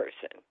next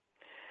person.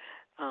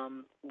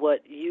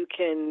 What you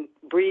can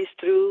breeze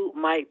through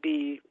might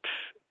be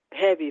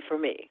heavy for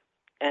me,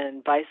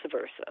 and vice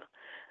versa.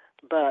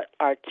 But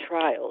our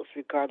trials,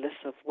 regardless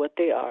of what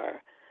they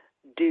are,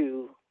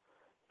 do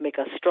make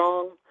us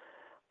strong.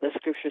 The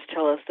scriptures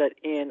tell us that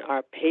in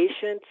our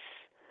patience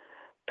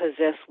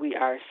possess we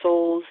our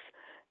souls.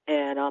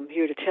 And I'm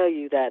here to tell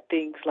you that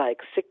things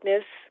like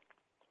sickness,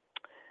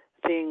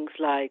 things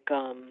like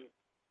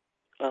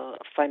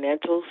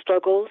financial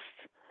struggles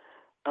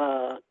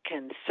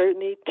can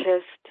certainly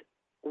test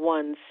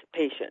one's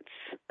patience.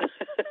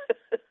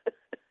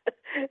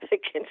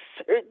 It can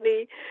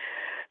certainly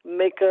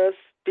make us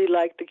be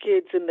like the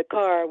kids in the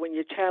car when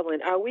you're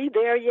traveling. Are we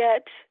there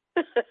yet?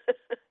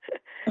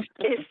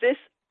 Is this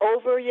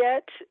over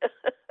yet?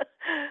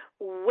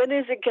 When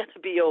is it going to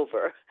be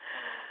over?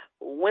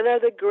 When are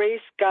the gray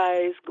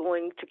skies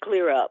going to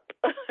clear up?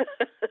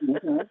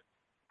 Mm-hmm.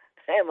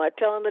 Am I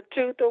telling the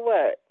truth or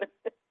what?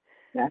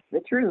 That's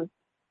the truth.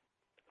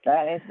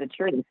 That is the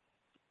truth.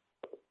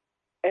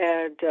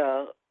 And,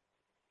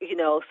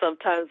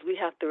 sometimes we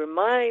have to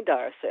remind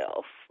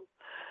ourselves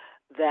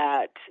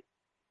that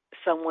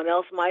someone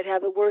else might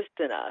have it worse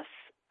than us,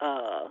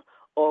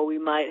 or we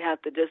might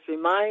have to just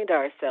remind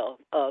ourselves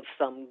of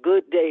some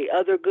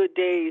other good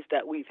days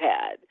that we've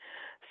had,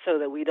 so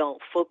that we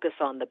don't focus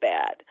on the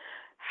bad.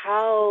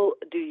 How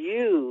do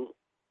you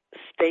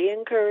stay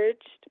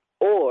encouraged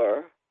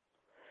or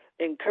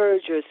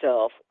encourage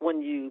yourself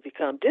when you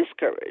become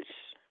discouraged,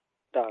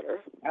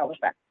 daughter?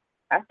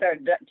 I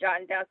started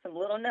jotting down some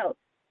little notes.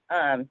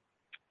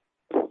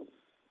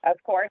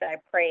 Of course, I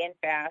pray and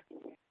fast.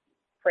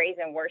 Praise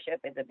and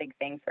worship is a big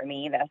thing for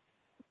me. That's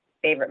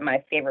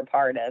my favorite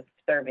part of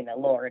serving the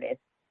Lord is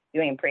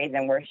doing praise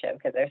and worship,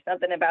 because there's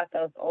something about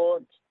those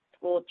old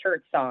school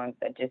church songs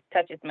that just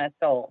touches my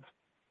soul.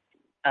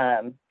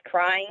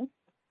 Crying,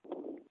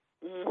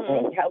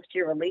 it helps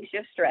you release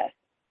your stress.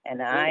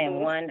 And I am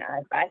one,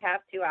 if I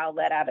have to, I'll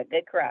let out a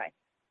good cry.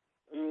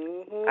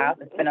 Mm-hmm. I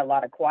also spend a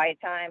lot of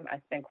quiet time. I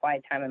spend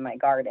quiet time in my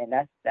garden.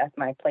 That's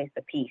my place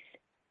of peace.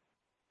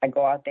 I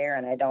go out there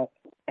and I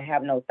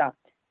have no thoughts.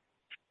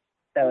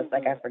 So it's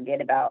like I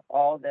forget about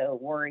all the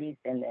worries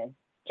and the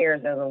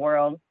cares of the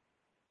world.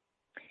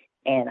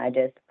 And I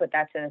just put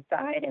that to the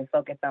side and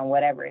focus on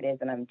whatever it is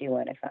that I'm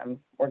doing. If I'm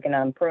working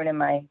on pruning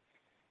my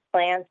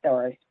plants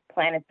or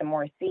planting some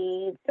more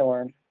seeds,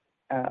 or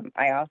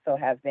I also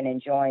have been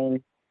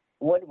enjoying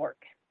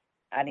woodwork.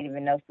 I didn't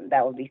even know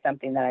that would be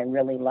something that I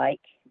really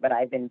like, but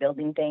I've been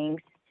building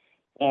things.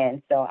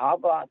 And so I'll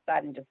go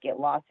outside and just get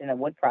lost in a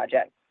wood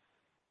project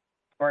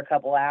for a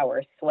couple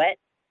hours. Sweat.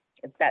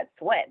 It's that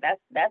sweat. That's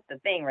the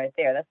thing right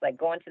there. That's like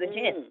going to the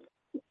gym.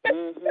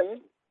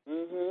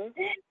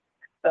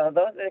 So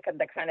those are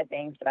the kind of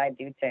things that I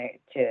do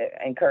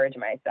to encourage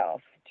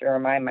myself, to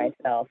remind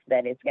myself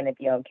that it's going to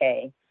be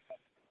okay.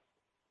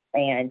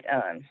 And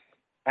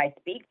I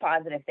speak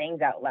positive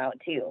things out loud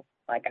too.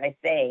 Like I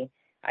say,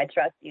 I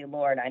trust you,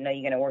 Lord. I know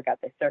you're going to work out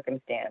this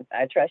circumstance.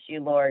 I trust you,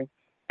 Lord.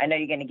 I know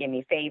you're going to give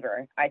me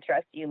favor. I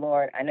trust you,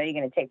 Lord. I know you're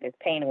going to take this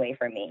pain away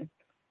from me.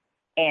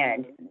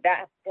 And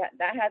that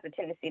has a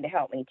tendency to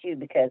help me too,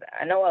 because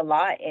I know a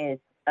lot is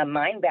a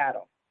mind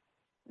battle.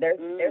 There's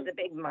a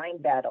big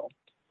mind battle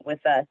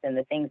with us and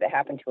the things that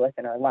happen to us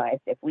in our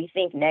lives. If we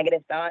think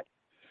negative thoughts,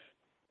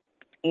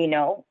 you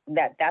know,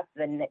 that's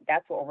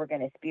what we're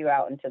going to spew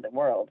out into the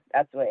world.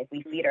 That's what, if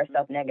we feed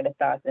ourselves negative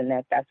thoughts, then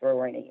that's where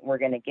we're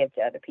going to give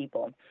to other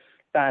people.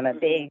 So I'm a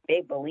big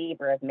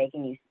believer of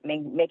making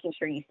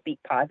sure you speak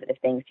positive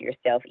things to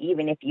yourself,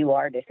 even if you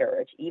are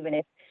discouraged, even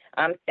if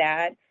I'm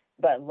sad.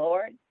 But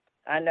Lord,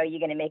 I know you're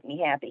going to make me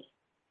happy,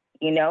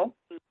 you know,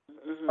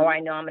 or I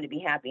know I'm going to be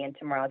happy and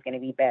tomorrow's going to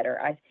be better.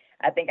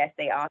 I think I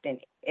say often,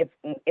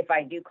 if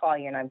I do call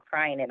you and I'm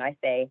crying and I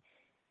say,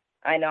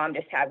 I know I'm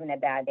just having a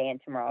bad day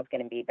and tomorrow's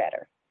going to be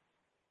better.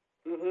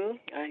 You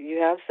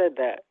have said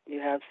that.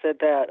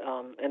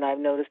 And I've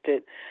noticed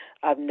it.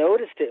 I've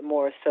noticed it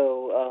more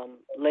so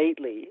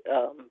lately.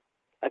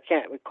 I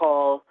can't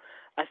recall.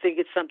 I think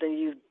it's something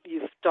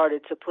you've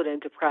started to put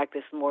into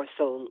practice more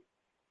so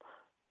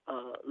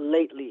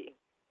lately.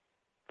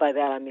 By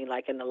that I mean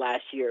like in the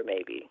last year,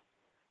 maybe.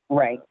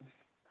 Right.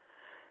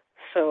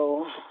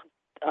 So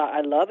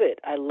I love it.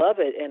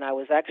 And I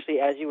was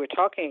actually, as you were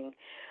talking,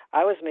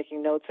 I was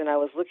making notes and I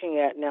was looking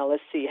at, now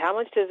let's see, how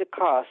much does it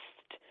cost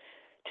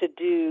to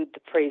do the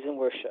praise and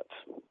worship?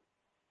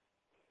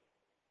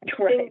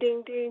 Right. Ding,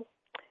 ding, ding.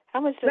 How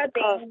much does it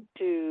cost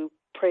to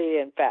pray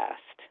and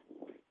fast?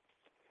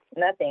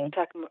 Nothing. I'm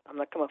talking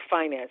about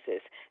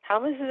finances. How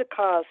much does it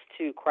cost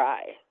to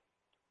cry?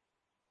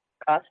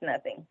 Cost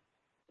nothing.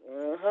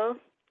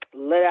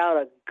 Let out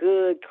a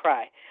good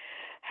cry.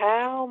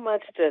 How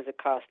much does it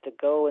cost to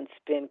go and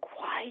spend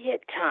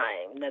quiet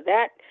time? Now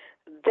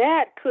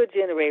that could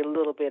generate a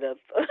little bit of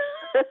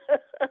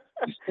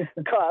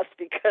cost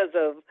because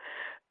of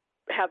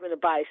having to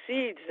buy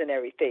seeds and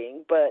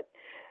everything. But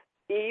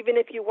even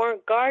if you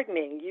weren't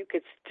gardening, you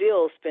could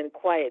still spend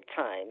quiet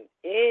time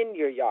in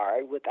your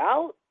yard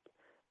without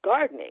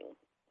gardening,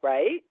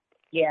 right?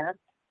 Yeah.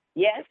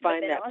 Yes. To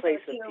find that place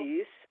of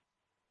peace.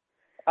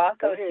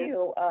 Also,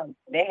 too,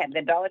 they have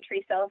the Dollar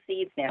Tree sells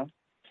seeds now.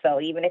 So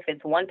even if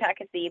it's one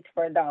pack of seeds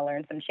for $1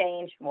 and some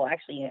change, well,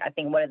 actually, I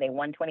think, what are they,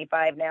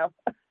 $1.25 now?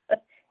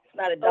 It's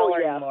not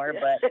 $1 anymore,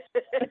 but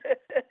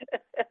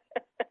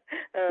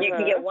you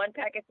can get one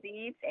pack of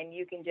seeds, and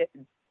you can just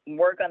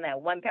work on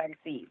that one pack of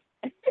seeds.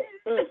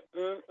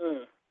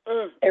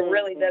 It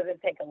really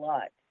doesn't take a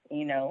lot,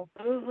 you know.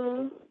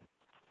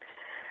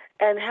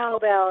 And how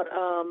about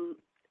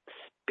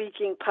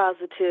speaking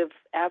positive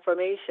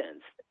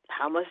affirmations?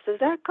 How much does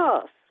that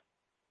cost?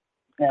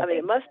 Nothing. I mean,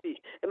 it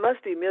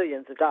must be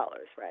millions of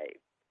dollars, right?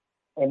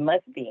 It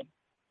must be.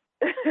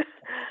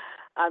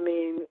 I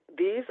mean,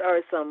 these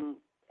are some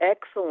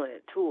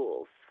excellent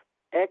tools,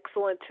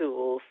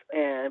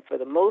 and for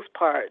the most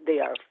part, they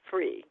are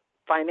free.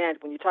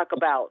 When you talk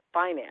about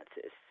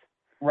finances,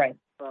 right?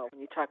 Well,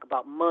 when you talk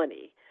about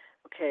money,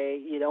 okay,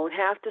 you don't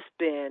have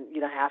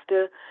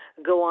to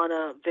go on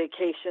a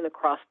vacation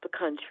across the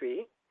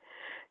country.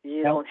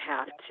 You don't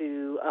have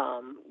to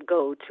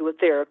go to a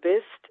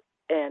therapist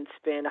and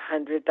spend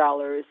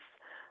 $100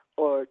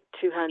 or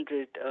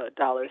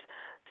 $200.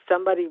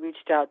 Somebody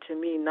reached out to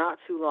me not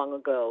too long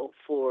ago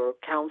for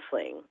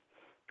counseling,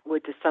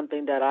 which is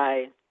something that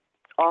I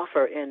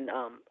offer in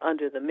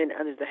under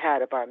the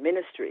hat of our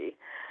ministry.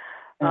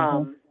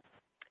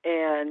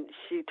 And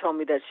she told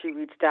me that she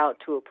reached out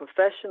to a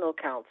professional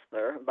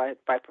counselor. By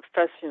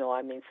professional,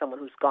 I mean someone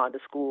who's gone to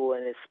school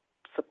and is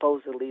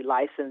supposedly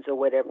licensed or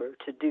whatever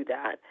to do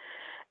that.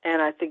 And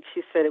I think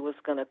she said it was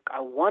going to, I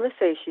want to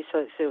say she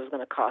said it was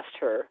going to cost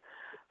her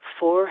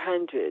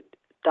 $400.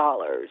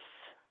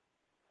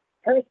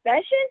 Per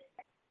session?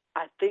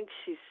 I think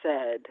she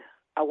said,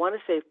 I want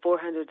to say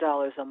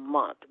 $400 a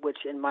month,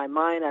 which in my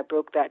mind I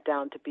broke that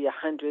down to be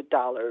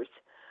 $100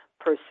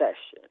 per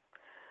session.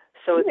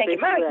 So it's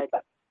basically like,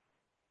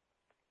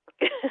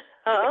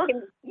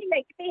 you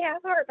make me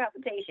have heart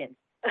palpitations.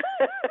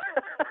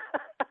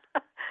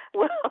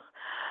 Well,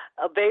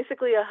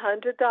 basically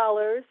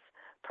 $100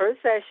 per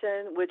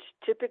session, which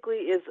typically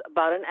is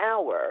about an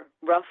hour,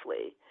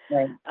 roughly.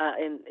 Right.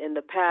 In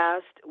the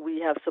past,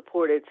 we have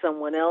supported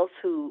someone else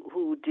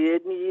who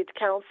did need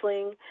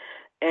counseling,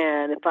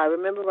 and if I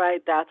remember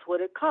right, that's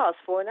what it cost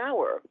for an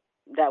hour.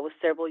 That was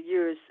several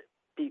years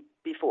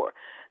before.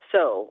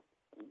 So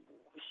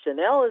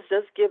Chanel is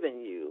just giving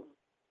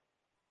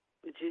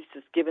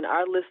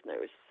our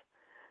listeners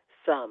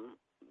some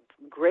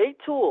great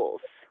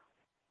tools.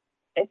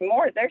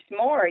 There's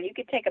more. You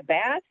could take a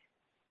bath.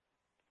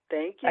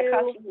 Thank you. That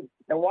costs you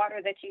the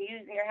water that you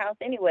use in your house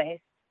anyways.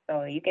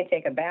 So you can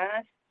take a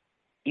bath.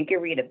 You can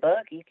read a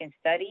book. You can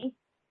study,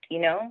 you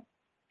know.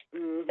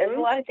 There's a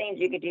lot of things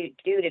you could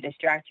do to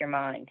distract your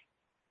mind.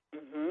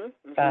 And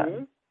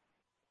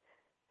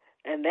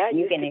that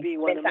used to be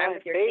one of my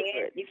favorites.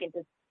 Kids. You can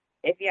just,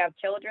 if you have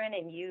children,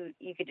 and you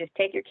could just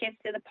take your kids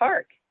to the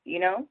park, you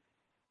know.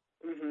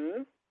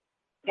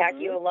 Pack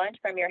you a lunch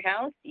from your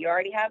house. You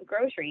already have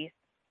groceries.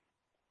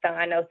 So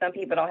I know some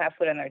people don't have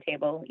food on their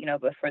table, you know,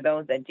 but for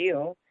those that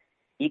do,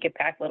 you could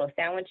pack little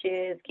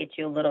sandwiches, get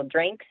you little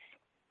drinks,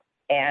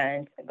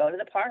 and go to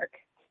the park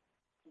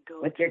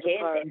with your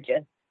kids and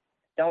just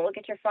don't look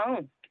at your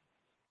phone.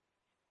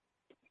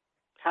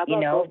 How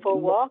about go for a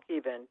walk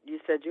even? You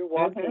said you're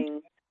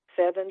walking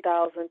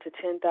 7,000 to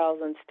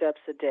 10,000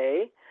 steps a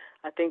day.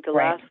 I think the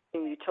last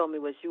thing you told me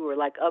was you were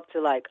like up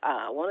to like,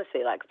 I want to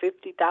say like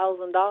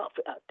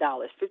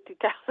 $50,000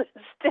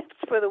 steps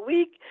for the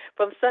week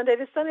from Sunday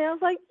to Sunday. I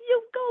was like,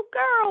 you go,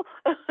 girl.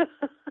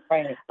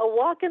 Right. A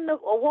walk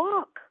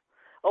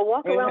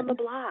around the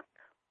block.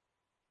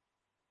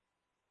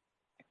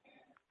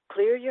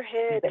 Clear your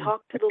head,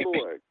 talk to the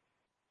Lord.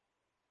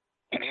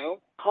 You know,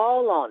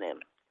 call on Him.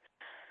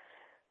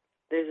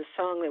 There's a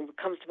song that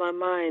comes to my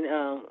mind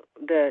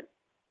that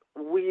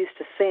we used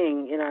to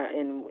sing in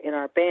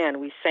our band.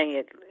 We sang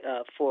it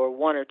for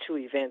one or two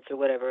events or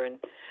whatever, and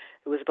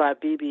it was by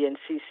BB and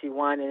CeCe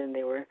Winans,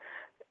 and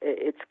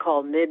it's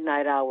called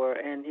Midnight Hour,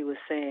 and he was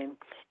saying,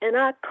 and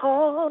I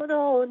called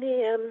on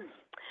Him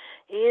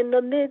in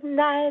the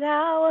midnight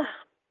hour,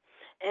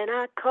 and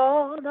I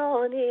called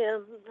on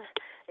Him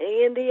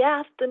in the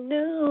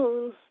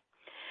afternoon,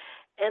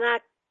 and I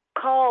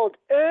called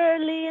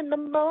early in the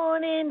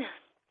morning,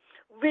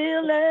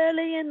 real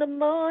early in the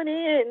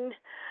morning.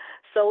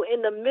 So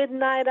in the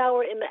midnight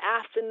hour, in the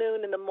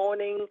afternoon, in the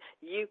morning,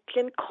 you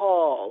can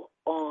call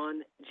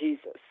on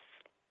Jesus.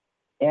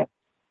 Yep.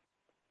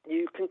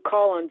 You can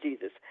call on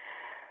Jesus.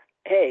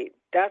 Hey,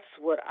 that's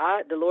what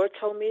the Lord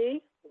told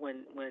me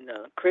when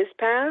Chris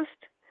passed.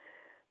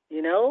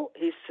 You know,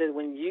 He said,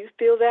 when you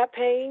feel that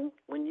pain,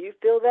 when you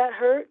feel that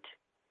hurt,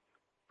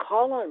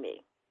 call on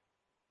me.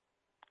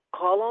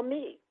 Call on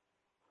me.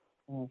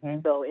 Mm-hmm.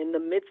 So in the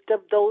midst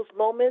of those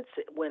moments,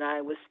 when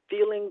I was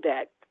feeling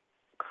that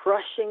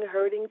crushing,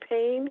 hurting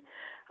pain,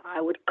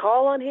 I would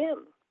call on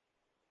Him.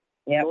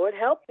 Yep. Lord,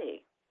 help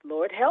me.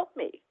 Lord, help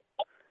me.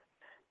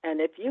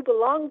 And if you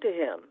belong to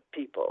Him,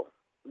 people,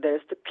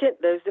 there's the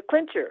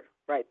clincher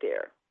right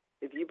there.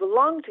 If you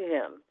belong to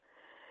Him,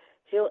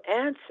 He'll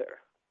answer.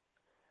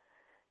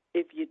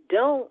 If you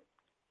don't,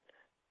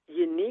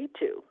 you need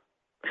to.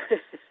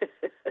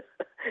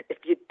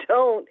 If you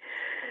don't,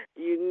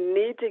 you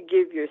need to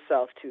give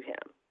yourself to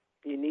Him.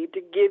 You need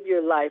to give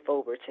your life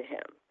over to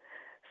Him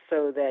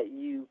so that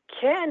you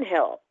can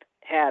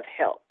have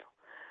help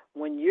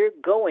when you're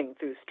going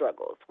through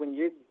struggles, when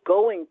you're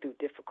going through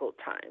difficult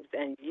times,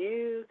 and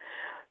you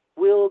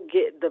will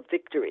get the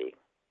victory.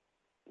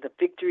 The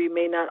victory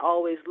may not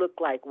always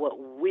look like what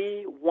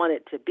we want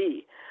it to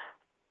be.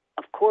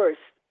 Of course,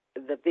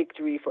 the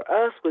victory for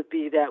us would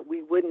be that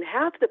we wouldn't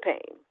have the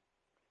pain,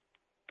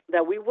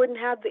 that we wouldn't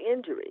have the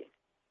injury,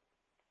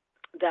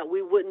 that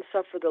we wouldn't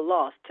suffer the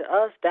loss. To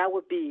us, that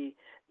would be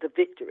the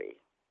victory,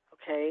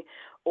 okay?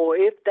 Or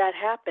if that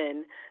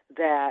happened,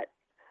 that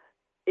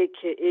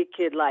it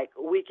could like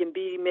we can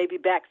be maybe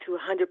back to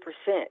 100%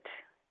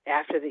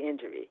 after the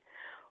injury.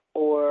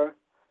 Or,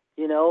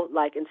 you know,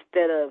 like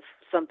instead of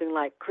something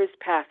like Chris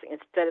passing,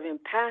 instead of him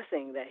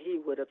passing, that he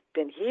would have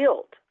been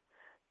healed.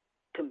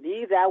 To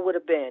me, that would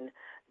have been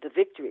the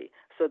victory.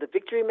 So the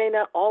victory may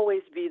not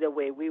always be the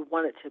way we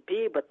want it to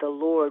be, but the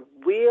Lord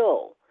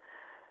will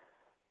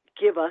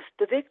give us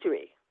the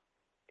victory.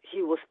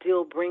 He will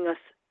still bring us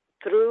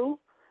through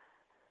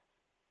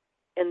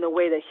in the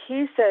way that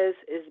He says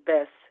is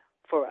best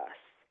for us,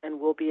 and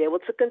we'll be able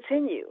to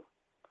continue.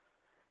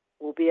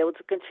 We'll be able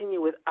to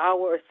continue with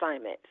our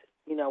assignment,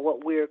 you know,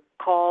 what we're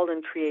called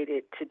and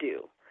created to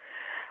do.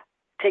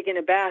 Taking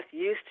a bath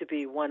used to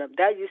be that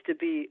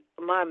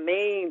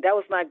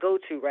was my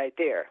go-to right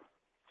there.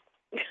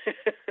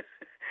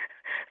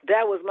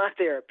 That was my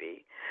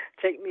therapy.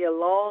 Take me a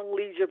long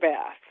leisure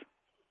bath,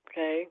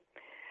 okay?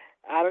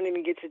 I don't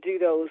even get to do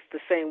those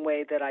the same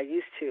way that I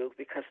used to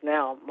because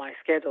now my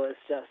schedule is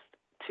just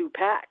too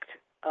packed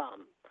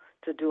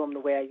to do them the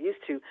way I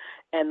used to.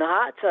 And the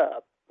hot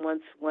tub,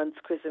 once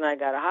Chris and I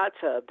got a hot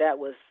tub, that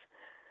was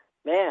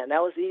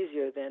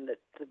easier than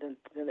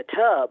the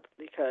tub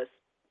because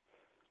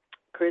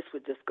Chris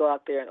would just go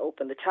out there and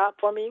open the top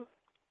for me,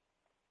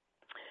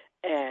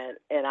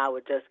 and I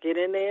would just get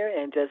in there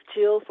and just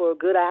chill for a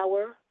good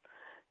hour,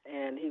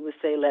 and he would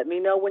say, let me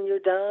know when you're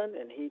done,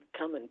 and he'd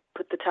come and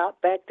put the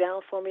top back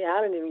down for me.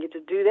 I didn't even get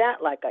to do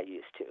that like I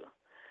used to,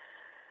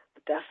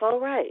 but that's all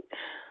right.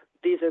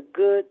 These are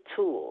good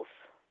tools,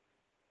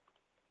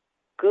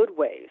 good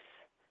ways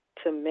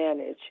to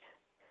manage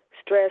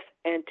stress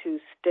and to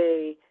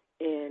stay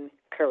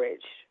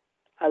encouraged.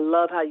 I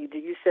love how did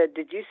you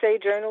say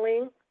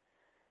journaling?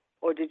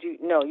 Or did you?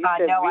 No, you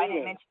said no, reading. I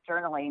didn't mention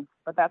journaling,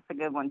 but that's a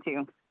good one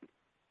too.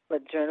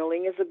 But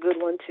journaling is a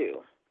good one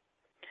too.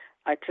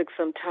 I took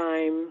some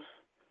time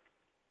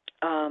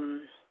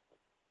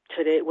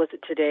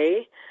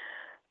today,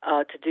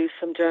 to do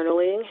some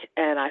journaling,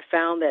 and I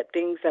found that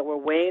things that were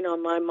weighing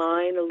on my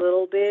mind a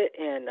little bit,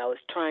 and I was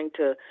trying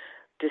to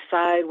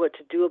decide what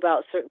to do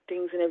about certain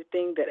things and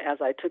everything, that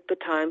as I took the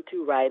time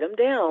to write them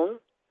down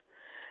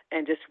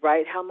and just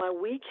write how my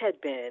week had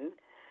been,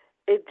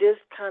 it just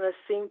kind of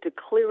seemed to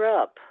clear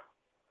up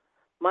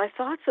my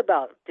thoughts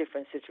about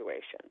different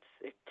situations.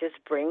 It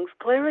just brings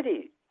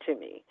clarity to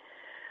me.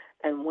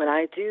 And when I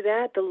I do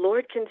that, the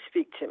Lord can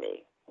speak to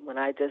me when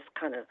I just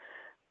kind of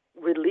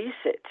release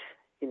it,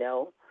 you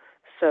know.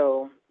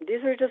 So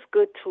these are just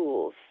good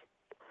tools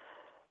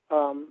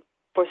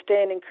for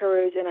staying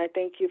encouraged, and I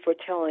thank you for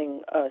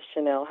telling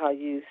Chanel how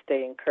you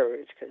stay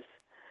encouraged, because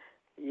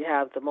you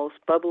have the most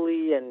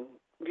bubbly and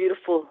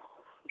beautiful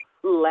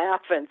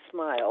laugh and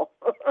smile.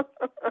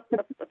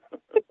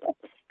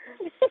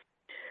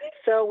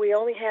 So we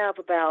only have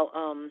about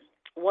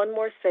one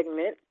more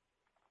segment,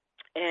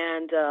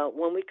 and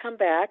when we come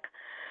back,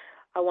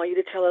 I want you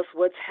to tell us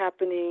what's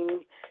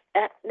happening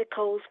at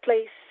Nicole's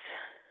place.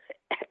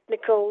 At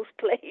Nicole's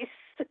place.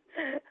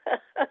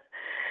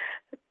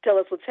 Tell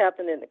us what's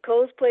happening at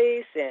Nicole's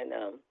place, and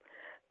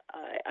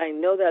I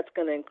know that's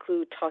going to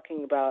include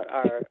talking about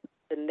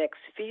the next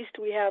feast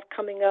we have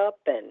coming up,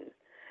 and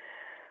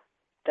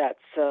that's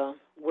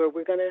where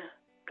we're going to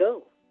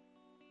go.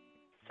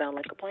 Sound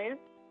like a plan?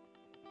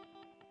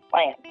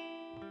 Plan.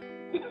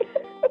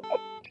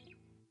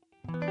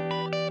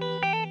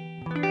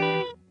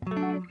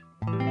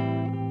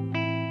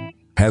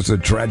 Has a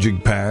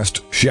tragic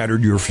past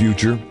shattered your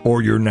future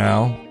or your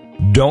now?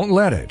 Don't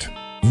let it.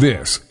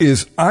 This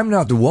is I'm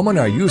Not the Woman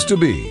I Used to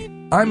Be.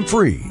 I'm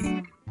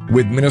Free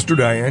with Minister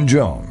Diane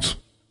Jones.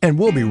 And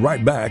we'll be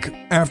right back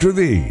after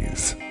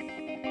these.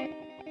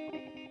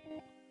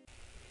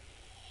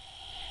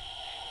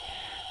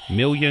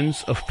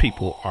 Millions of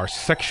people are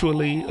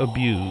sexually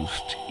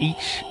abused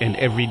each and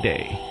every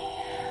day,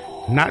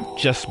 not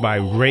just by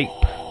rape,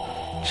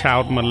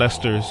 child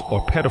molesters,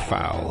 or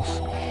pedophiles,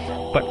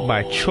 but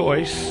by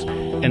choice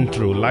and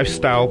through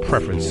lifestyle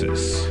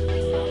preferences.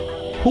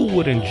 Who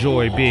would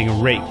enjoy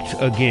being raped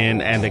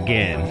again and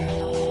again?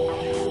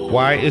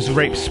 Why is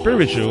rape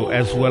spiritual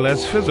as well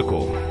as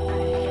physical?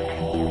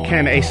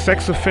 Can a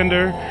sex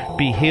offender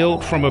be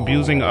healed from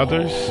abusing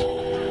others?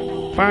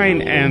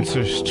 Find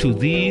answers to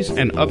these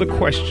and other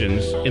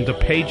questions in the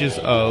pages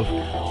of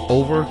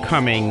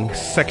Overcoming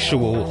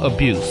Sexual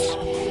Abuse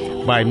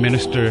by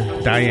Minister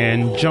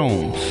Diane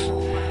Jones,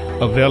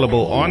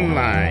 available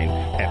online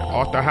at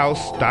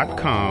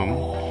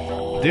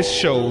authorhouse.com, this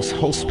show's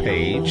host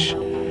page,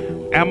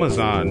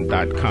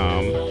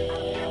 Amazon.com,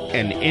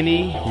 and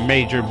any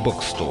major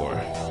bookstore.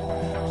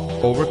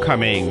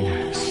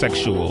 Overcoming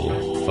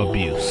Sexual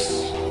Abuse.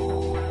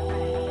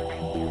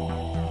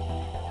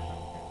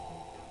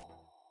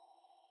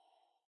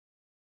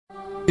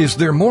 Is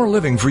there more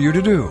living for you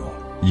to do?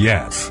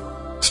 Yes.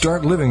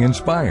 Start living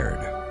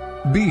inspired.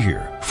 Be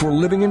here for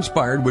Living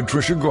Inspired with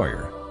Tricia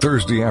Goyer,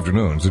 Thursday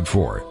afternoons at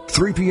 4,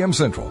 3 p.m.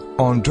 Central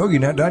on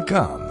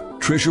TogiNet.com.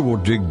 Tricia will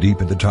dig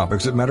deep into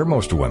topics that matter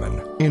most to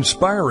women,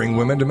 inspiring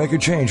women to make a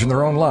change in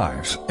their own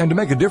lives and to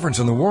make a difference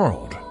in the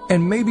world,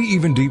 and maybe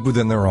even deep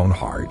within their own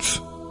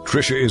hearts.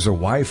 Tricia is a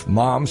wife,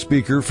 mom,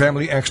 speaker,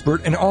 family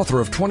expert, and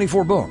author of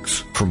 24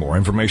 books. For more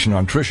information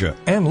on Tricia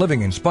and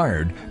Living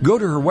Inspired, go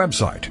to her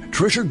website,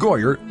 Tricia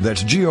Goyer,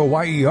 that's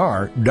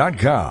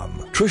GOYER.com.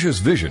 Tricia's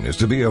vision is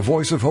to be a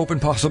voice of hope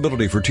and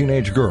possibility for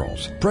teenage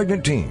girls,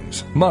 pregnant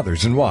teens,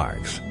 mothers, and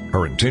wives.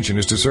 Her intention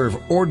is to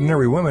serve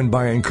ordinary women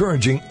by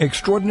encouraging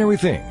extraordinary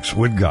things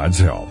with God's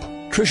help.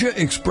 Tricia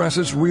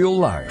expresses real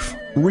life,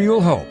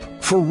 real hope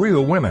for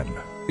real women.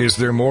 Is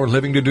there more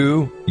living to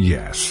do?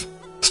 Yes.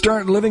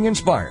 Start living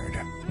inspired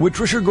with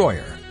Tricia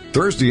Goyer,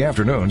 Thursday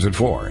afternoons at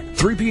 4,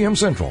 3 p.m.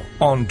 Central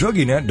on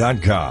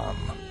TogiNet.com.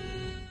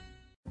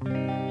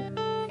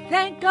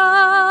 Thank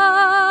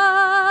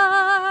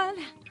God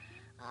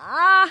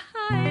I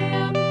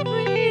am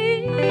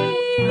free.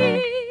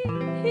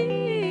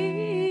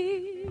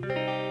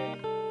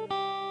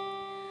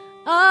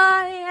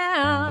 I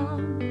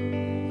am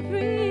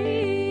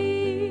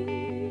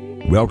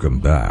free. Welcome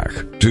back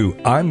to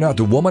I'm Not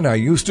the Woman I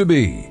Used to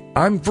Be.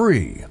 I'm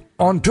Free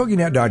on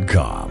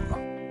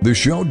TogiNet.com, the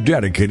show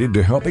dedicated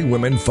to helping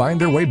women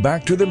find their way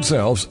back to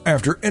themselves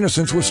after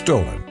innocence was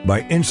stolen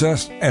by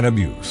incest and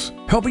abuse.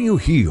 Helping you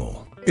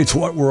heal. It's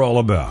what we're all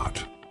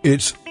about.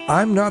 It's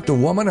I'm Not the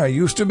Woman I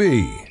Used to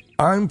Be.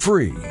 I'm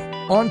Free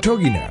on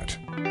TogiNet.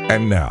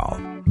 And now,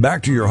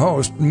 back to your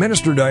host,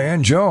 Minister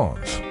Diane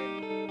Jones.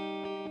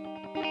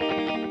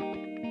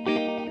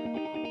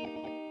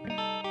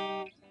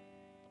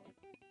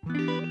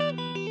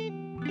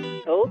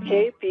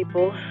 Okay,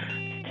 people.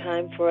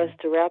 Time for us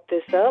to wrap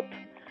this up.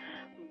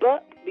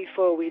 But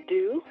before we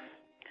do,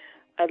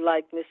 I'd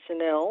like Miss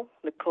Chanel,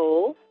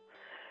 Nicole,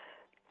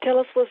 tell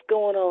us what's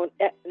going on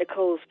at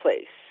Nicole's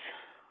place.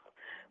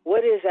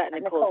 What is at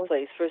Nicole's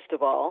place, first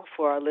of all,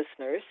 for our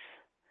listeners?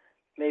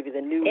 Maybe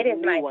the new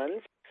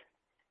ones.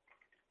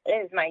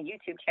 It is my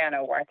YouTube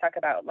channel where I talk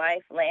about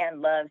life,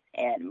 land, loves,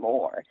 and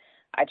more.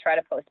 I try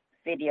to post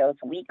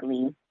videos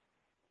weekly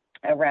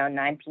around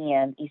 9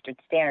 p.m. Eastern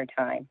Standard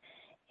Time.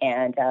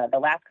 And the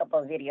last couple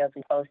of videos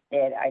we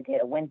posted, I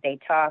did a Wednesday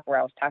talk where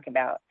I was talking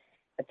about,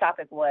 the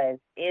topic was,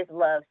 is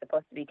love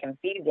supposed to be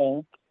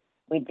confusing?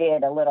 We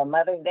did a little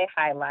Mother's Day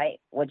highlight,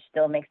 which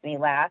still makes me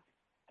laugh,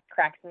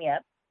 cracks me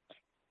up.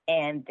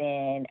 And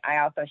then I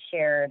also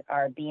shared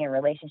our Be in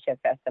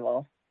Relationship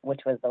Festival,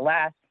 which was the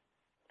last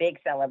big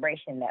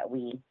celebration that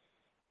we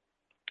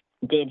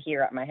did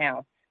here at my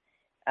house.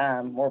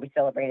 where we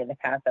celebrated the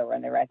Passover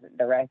and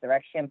the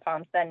Resurrection,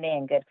 Palm Sunday,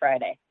 and Good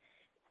Friday.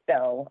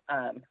 So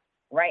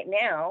right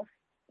now,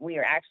 we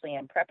are actually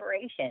in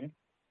preparation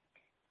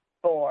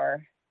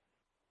for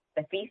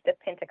the Feast of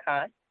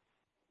Pentecost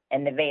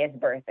and Nevaeh's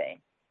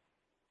birthday.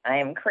 I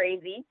am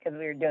crazy because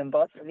we were doing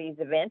both of these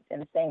events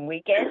in the same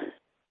weekend,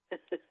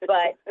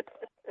 but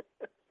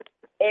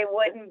it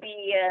wouldn't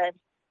be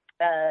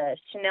a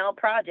Chanel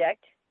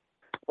project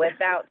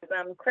without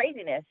some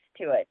craziness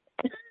to it.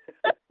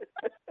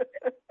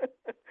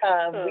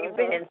 We've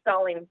been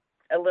installing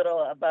a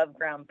little above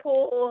ground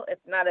pool.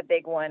 It's not a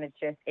big one. It's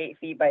just 8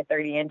 feet by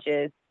 30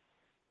 inches.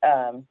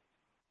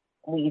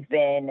 We've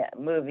been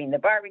moving the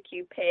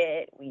barbecue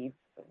pit. We've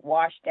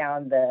washed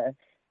down the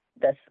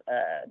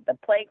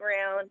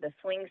playground, the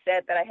swing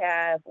set that I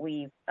have.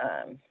 We've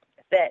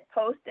set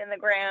posts in the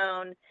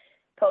grounds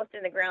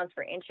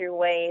for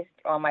entryways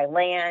on my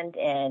land,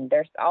 and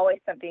there's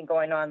always something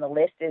going on. The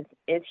list is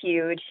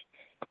huge,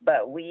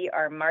 but we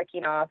are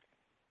marking off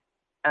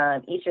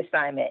each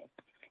assignment.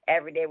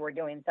 Every day we're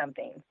doing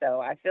something.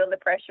 So I feel the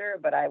pressure,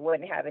 but I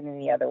wouldn't have it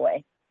any other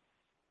way.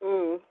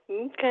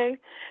 Okay.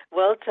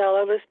 Well, tell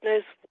our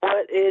listeners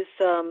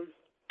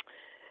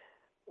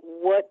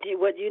what do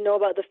you know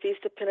about the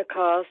Feast of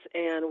Pentecost,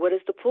 and what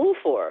is the pool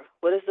for?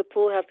 What does the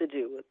pool have to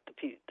do with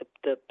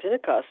the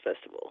Pentecost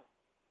festival?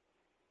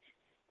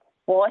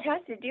 Well, it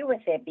has to do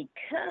with it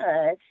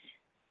because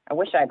I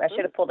wish I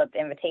should have pulled up the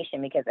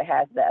invitation because it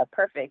has the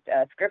perfect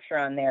scripture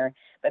on there.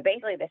 But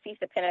basically, the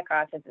Feast of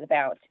Pentecost is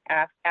about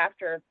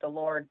after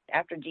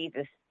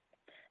Jesus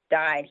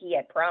died, he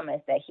had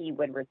promised that he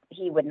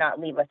would not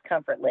leave us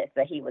comfortless,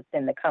 that he would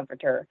send the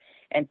Comforter,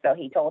 and so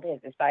he told his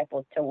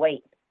disciples to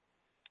wait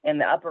in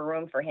the upper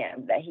room for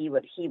him, that he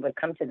would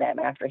come to them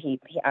after he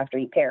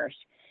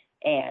perished.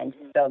 And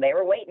so they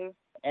were waiting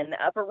in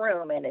the upper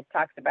room, and it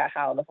talks about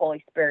how the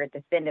Holy Spirit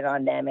descended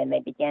on them, and they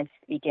began to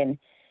speak in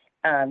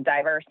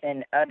diverse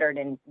and uttered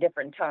in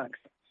different tongues.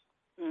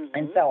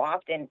 And so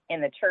often in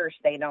the church,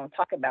 they don't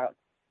talk about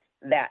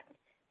that.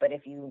 But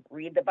if you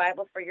read the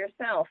Bible for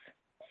yourself,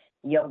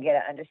 you'll get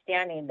an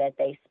understanding that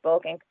they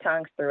spoke in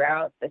tongues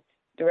throughout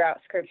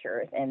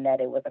scriptures, and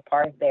that it was a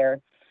part of their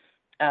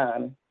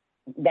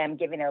them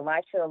giving their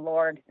life to the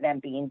Lord, them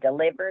being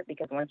delivered,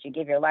 because once you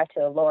give your life to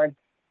the Lord,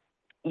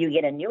 you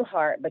get a new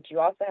heart, but you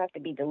also have to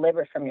be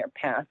delivered from your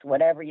past,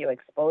 whatever you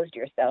exposed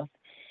yourself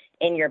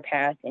in your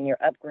past, in your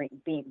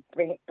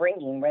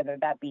upbringing, whether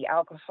that be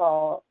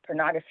alcohol,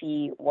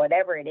 pornography,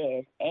 whatever it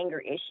is, anger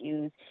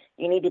issues.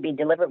 You need to be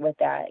delivered with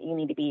that. You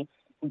need to be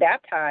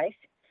baptized,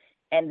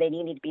 and then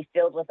you need to be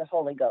filled with the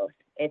Holy Ghost.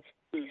 It's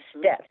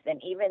steps, and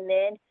even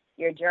then,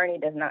 your journey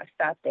does not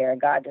stop there.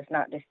 God does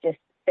not just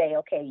say,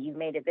 okay, you've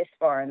made it this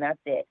far, and that's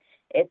it.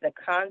 It's a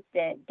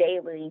constant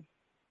daily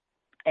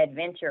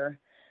adventure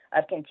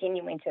of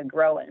continuing to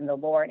grow in the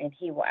Lord, and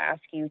he will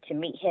ask you to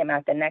meet him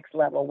at the next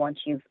level once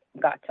you've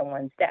got to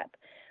one step.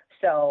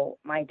 So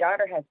my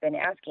daughter has been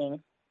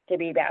asking to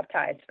be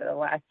baptized for the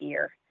last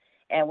year,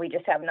 and we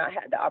just have not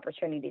had the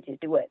opportunity to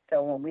do it.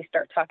 So when we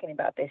start talking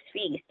about this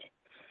feast,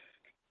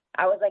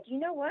 I was like, you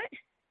know what?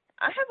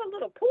 I have a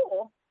little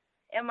pool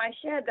in my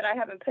shed that I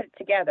haven't put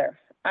together.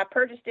 I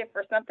purchased it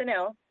for something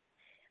else,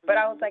 but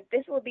I was like,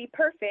 this will be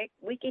perfect.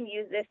 We can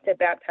use this to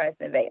baptize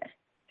Nevaeh.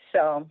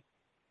 So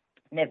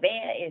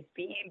Nevaeh is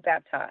being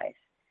baptized,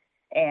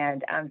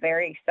 and I'm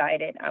very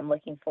excited. I'm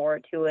looking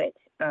forward to it.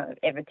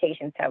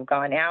 Invitations have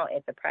gone out.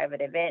 It's a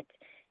private event,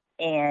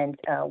 and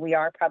we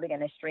are probably going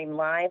to stream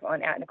live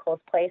on At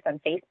Nicole's Place on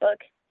Facebook,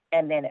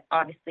 and then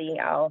obviously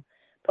I'll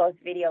post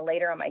video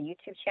later on my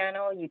YouTube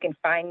channel. You can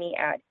find me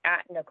at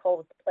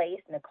Nicole's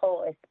Place.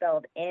 Nicole is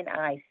spelled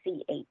Nicholes,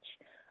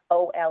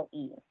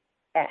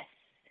 at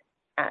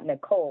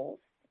Nicole's,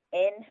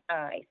 Nicholes,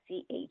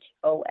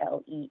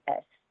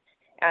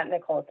 at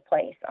Nicole's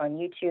Place on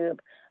YouTube,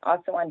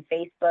 also on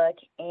Facebook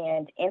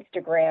and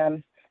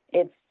Instagram.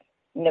 It's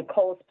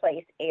Nicole's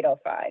Place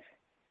 805.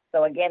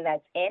 So again,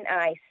 that's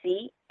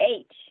Nicholes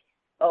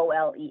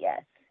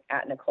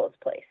at Nicole's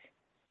Place.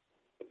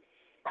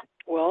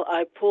 Well,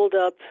 I pulled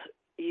up,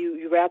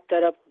 you wrapped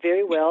that up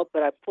very well,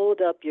 but I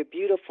pulled up your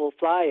beautiful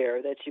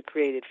flyer that you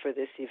created for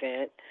this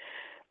event.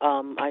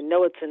 I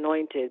know it's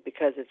anointed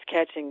because it's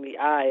catching the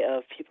eye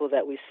of people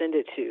that we send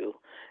it to,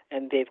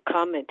 and they've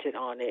commented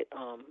on it.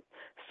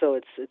 So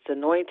it's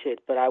anointed,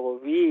 but I will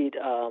read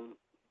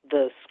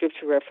the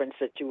scripture reference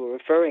that you were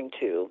referring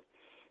to.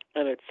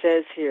 And it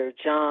says here,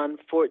 John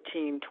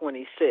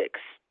 14:26.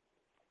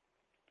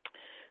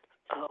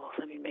 Oh,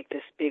 let me make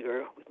this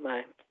bigger with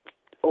my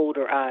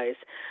older eyes.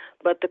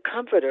 But the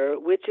Comforter,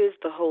 which is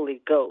the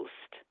Holy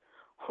Ghost,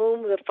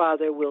 whom the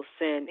Father will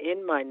send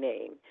in my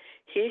name,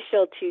 he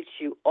shall teach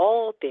you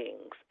all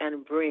things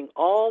and bring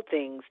all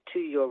things to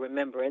your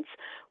remembrance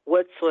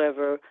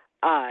whatsoever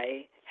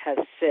I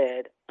have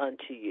said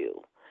unto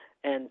you.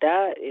 And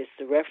that is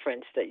the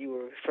reference that you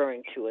were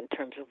referring to in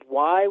terms of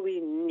why we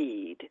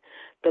need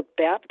the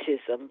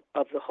baptism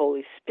of the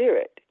Holy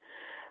Spirit.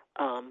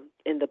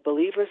 In the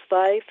believer's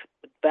life,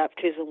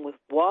 baptism with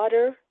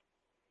water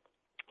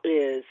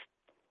is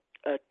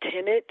a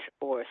tenet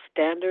or a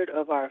standard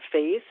of our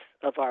faith,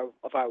 of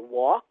our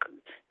walk,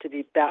 to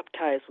be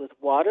baptized with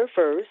water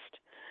first.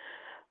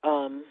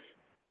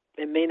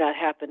 It may not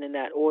happen in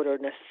that order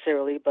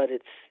necessarily, but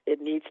it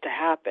needs to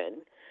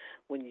happen.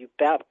 When you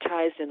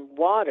baptize in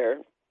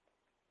water,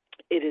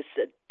 it is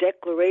a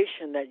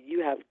declaration that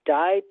you have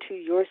died to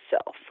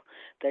yourself,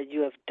 that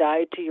you have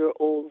died to your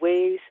old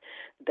ways,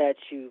 that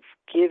you've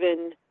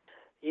given,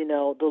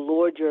 the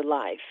Lord your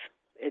life.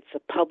 It's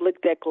a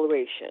public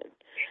declaration,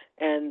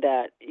 and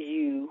that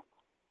you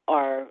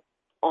are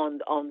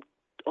on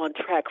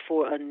track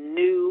for a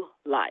new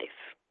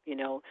life.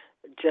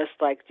 Just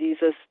like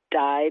Jesus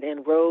died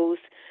and rose,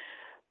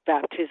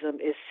 baptism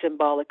is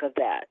symbolic of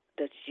that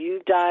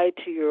you died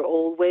to your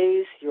old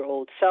ways, your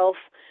old self,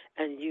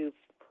 and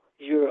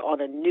you're on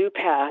a new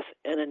path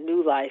and a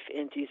new life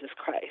in Jesus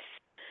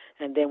Christ.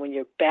 And then when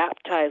you're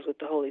baptized with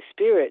the Holy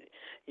Spirit,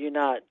 you're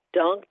not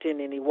dunked in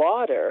any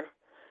water,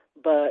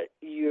 but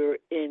you're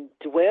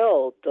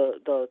indwelled.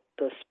 The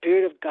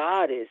Spirit of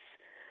God is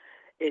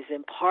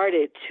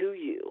imparted to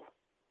you.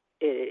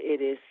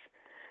 It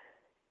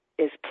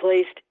is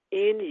placed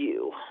in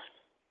you,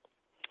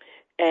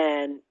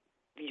 and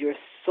your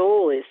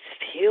soul is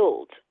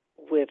filled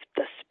with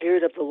the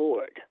Spirit of the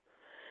Lord,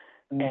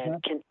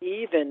 and can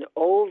even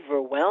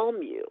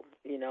overwhelm you.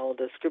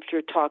 The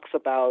Scripture talks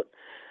about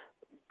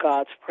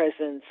God's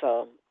presence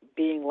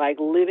being like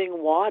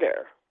living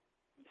water.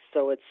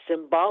 So it's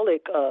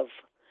symbolic of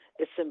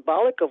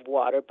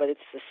water, but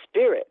it's the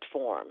Spirit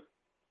form,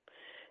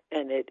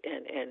 and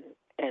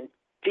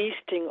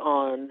feasting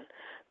on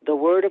the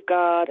Word of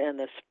God and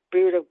the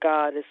Spirit of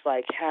God is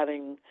like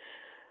having,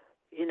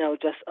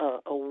 just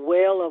a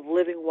well of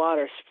living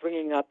water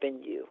springing up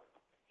in you,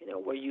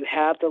 where you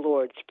have the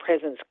Lord's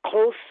presence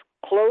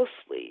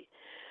closely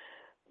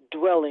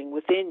dwelling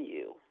within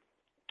you.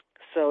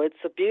 So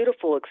it's a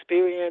beautiful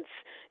experience.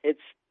 It's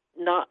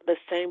not the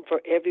same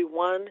for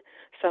everyone.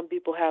 Some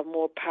people have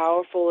more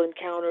powerful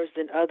encounters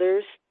than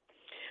others.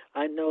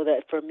 I know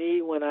that for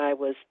me, when I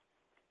was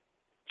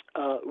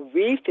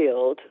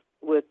refilled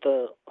with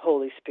the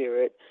Holy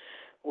Spirit,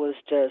 was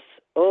just,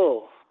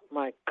 oh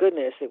my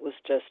goodness, it was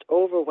just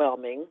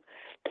overwhelming.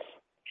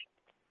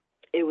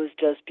 It was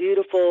just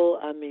beautiful.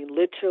 I mean,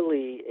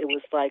 literally, it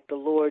was like the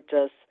Lord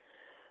just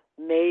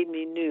made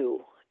me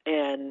new,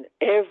 and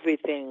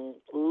everything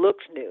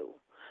looked new.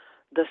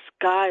 The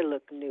sky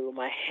looked new.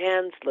 My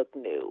hands looked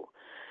new.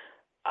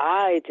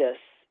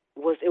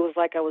 It was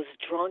like I was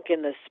drunk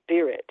in the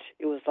Spirit.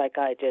 It was like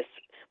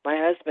my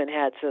husband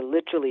had to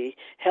literally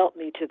help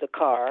me to the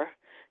car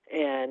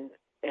and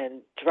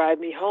drive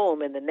me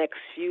home. And the next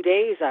few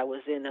days I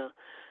was in a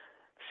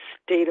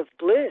state of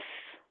bliss,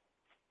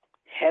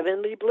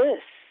 heavenly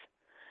bliss.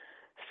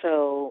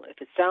 So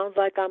if it sounds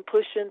like I'm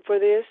pushing for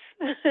this,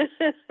 if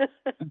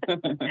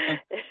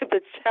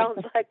it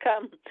sounds like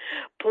I'm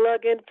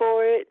plugging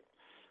for it,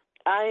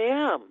 I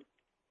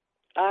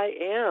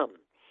am.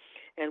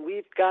 And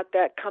we've got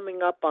that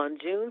coming up on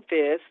June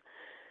 5th.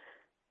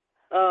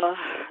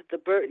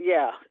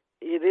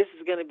 This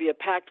is going to be a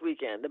packed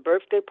weekend. The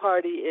birthday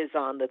party is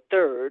on the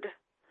 3rd.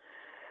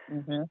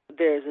 Mm-hmm.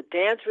 There's a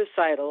dance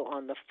recital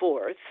on the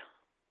 4th.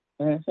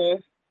 Mm-hmm.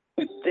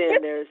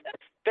 Then there's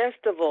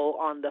festival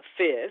on the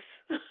 5th.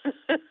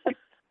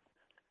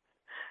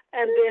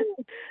 And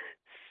then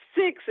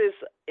 6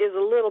 is a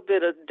little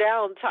bit of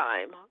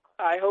downtime.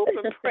 I hope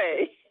and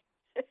pray.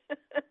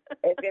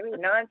 It's going to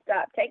be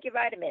nonstop. Take your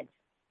vitamins.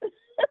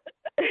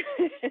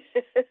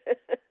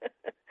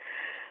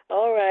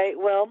 All right.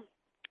 Well,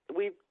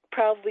 we've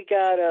probably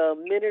got a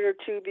minute or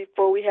two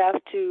before we have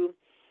to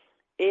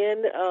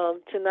end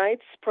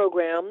tonight's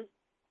program.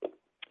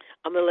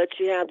 I'm going to let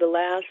you have the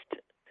last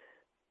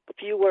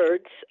few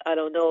words. I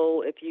don't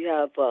know if you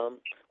have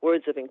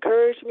words of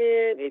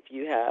encouragement, if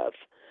you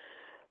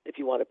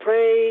want to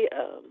pray,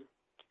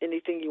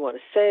 anything you want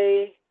to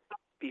say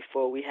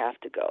before we have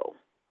to go.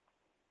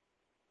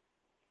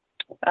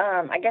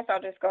 I guess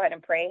I'll just go ahead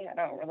and pray. I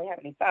don't really have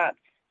any thoughts.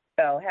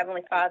 So,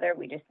 Heavenly Father,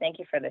 we just thank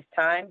you for this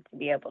time to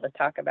be able to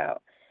talk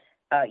about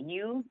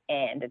you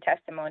and the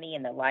testimony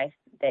and the life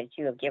that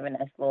you have given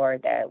us,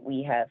 Lord, that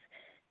we have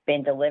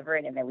been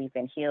delivered and that we've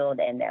been healed,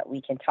 and that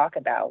we can talk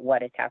about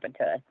what has happened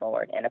to us,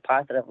 Lord, in a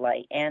positive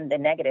light and the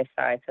negative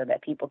side, so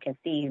that people can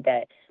see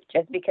that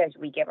just because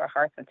we give our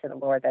hearts unto the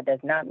Lord, that does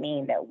not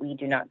mean that we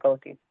do not go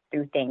through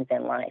things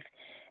in life.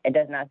 It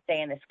does not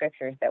say in the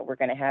scriptures that we're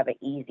going to have it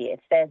easy.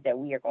 It says that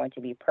we are going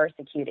to be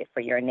persecuted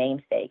for your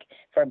name's sake,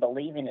 for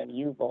believing in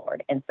you,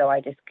 Lord. And so I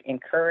just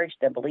encourage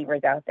the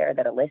believers out there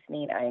that are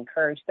listening. I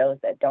encourage those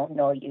that don't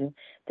know you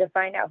to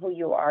find out who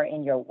you are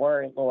in your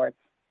word, Lord,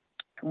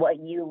 what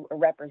you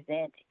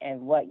represent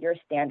and what your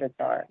standards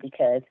are,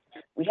 because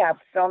we have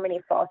so many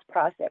false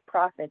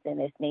prophets in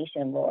this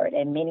nation, Lord,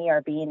 and many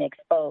are being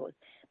exposed.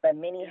 But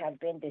many have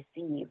been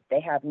deceived. They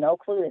have no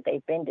clue that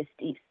they've been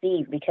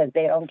deceived because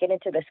they don't get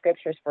into the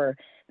scriptures for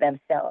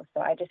themselves.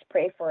 So I just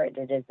pray for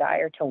the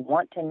desire to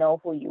want to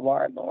know who you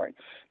are, Lord.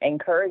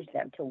 Encourage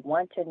them to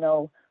want to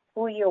know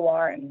who you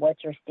are and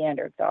what your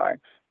standards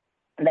are.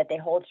 that they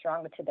hold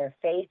stronger to their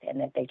faith, and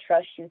that they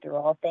trust you through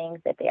all things,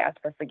 that they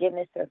ask for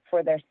forgiveness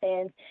for their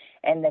sins,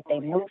 and that they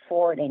move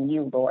forward in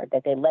you, Lord,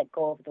 that they let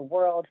go of the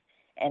world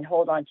and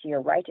hold on to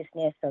your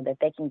righteousness so that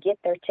they can get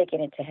their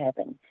ticket into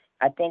heaven.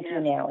 I thank you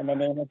now in the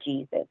name of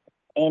Jesus.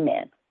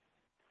 Amen.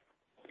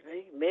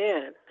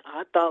 Amen.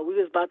 I thought we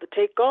was about to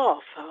take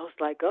off. I was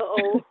like,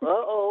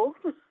 uh-oh.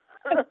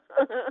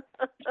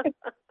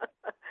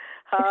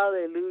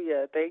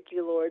 Hallelujah. Thank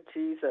you, Lord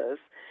Jesus.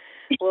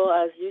 Well,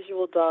 as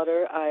usual,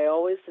 daughter, I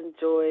always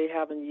enjoy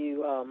having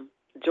you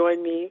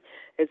join me.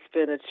 It's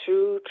been a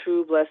true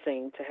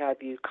blessing to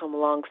have you come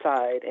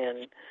alongside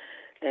and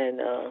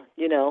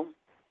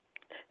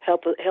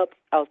help.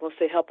 I was going to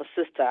say help a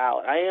sister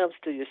out. I am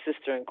still your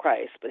sister in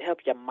Christ, but help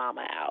your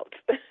mama out.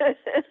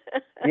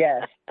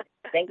 Yes.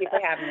 Thank you for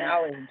having me. I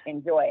always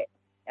enjoy it.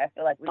 I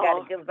feel like we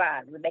got a good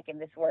vibe. We're making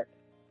this work.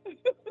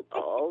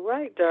 All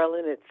right,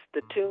 darling. It's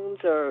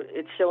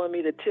showing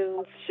me the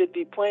tunes should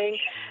be playing,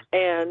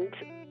 and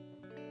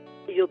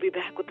you'll be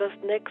back with us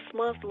next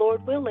month,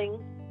 Lord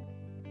willing.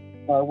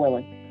 Lord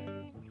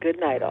willing. Good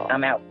night, all.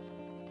 I'm out.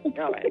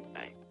 All right,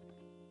 bye.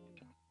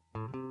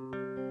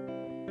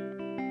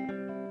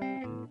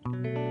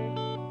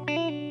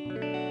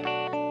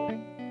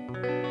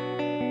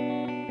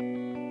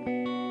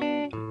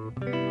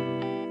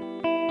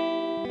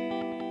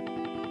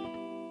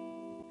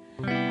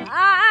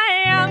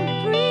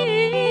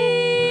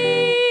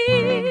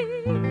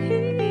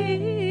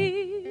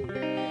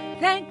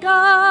 Thank God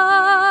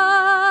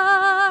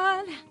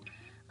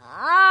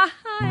I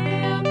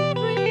am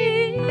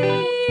free.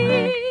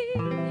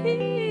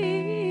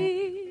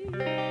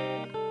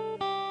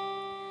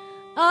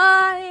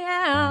 I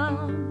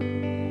am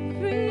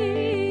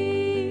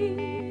free.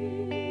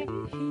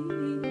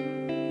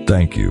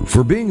 Thank you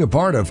for being a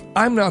part of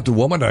I'm Not the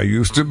Woman I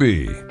Used to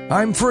Be.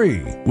 I'm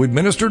Free with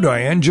Minister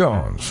Diane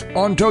Jones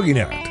on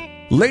TogiNet.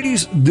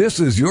 Ladies, this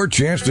is your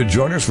chance to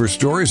join us for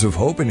stories of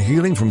hope and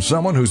healing from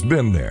someone who's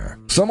been there,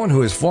 someone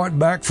who has fought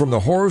back from the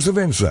horrors of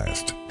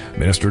incest.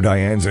 Minister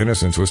Diane's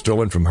innocence was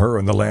stolen from her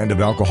in the land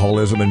of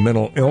alcoholism and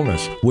mental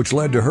illness, which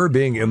led to her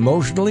being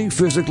emotionally,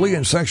 physically,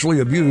 and sexually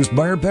abused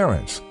by her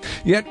parents.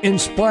 Yet, in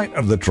spite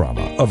of the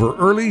trauma of her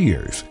early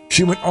years,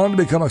 she went on to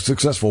become a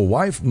successful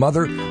wife,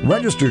 mother,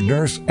 registered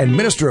nurse, and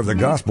minister of the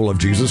gospel of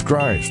Jesus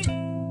Christ.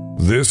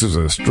 This is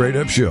a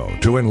straight-up show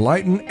to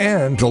enlighten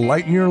and to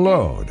lighten your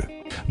load.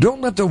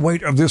 Don't let the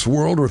weight of this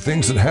world or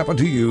things that happen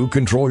to you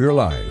control your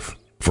life.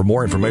 For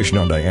more information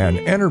on Diane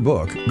and her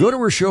book, go to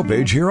her show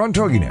page here on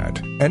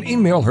TogiNet and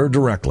email her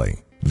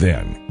directly.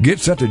 Then, get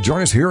set to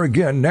join us here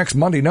again next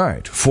Monday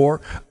night for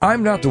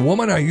I'm Not the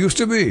Woman I Used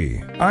to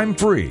Be. I'm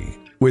Free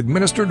with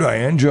Minister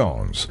Diane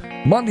Jones.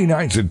 Monday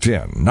nights at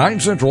 10, 9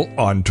 Central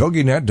on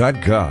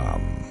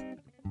TogiNet.com.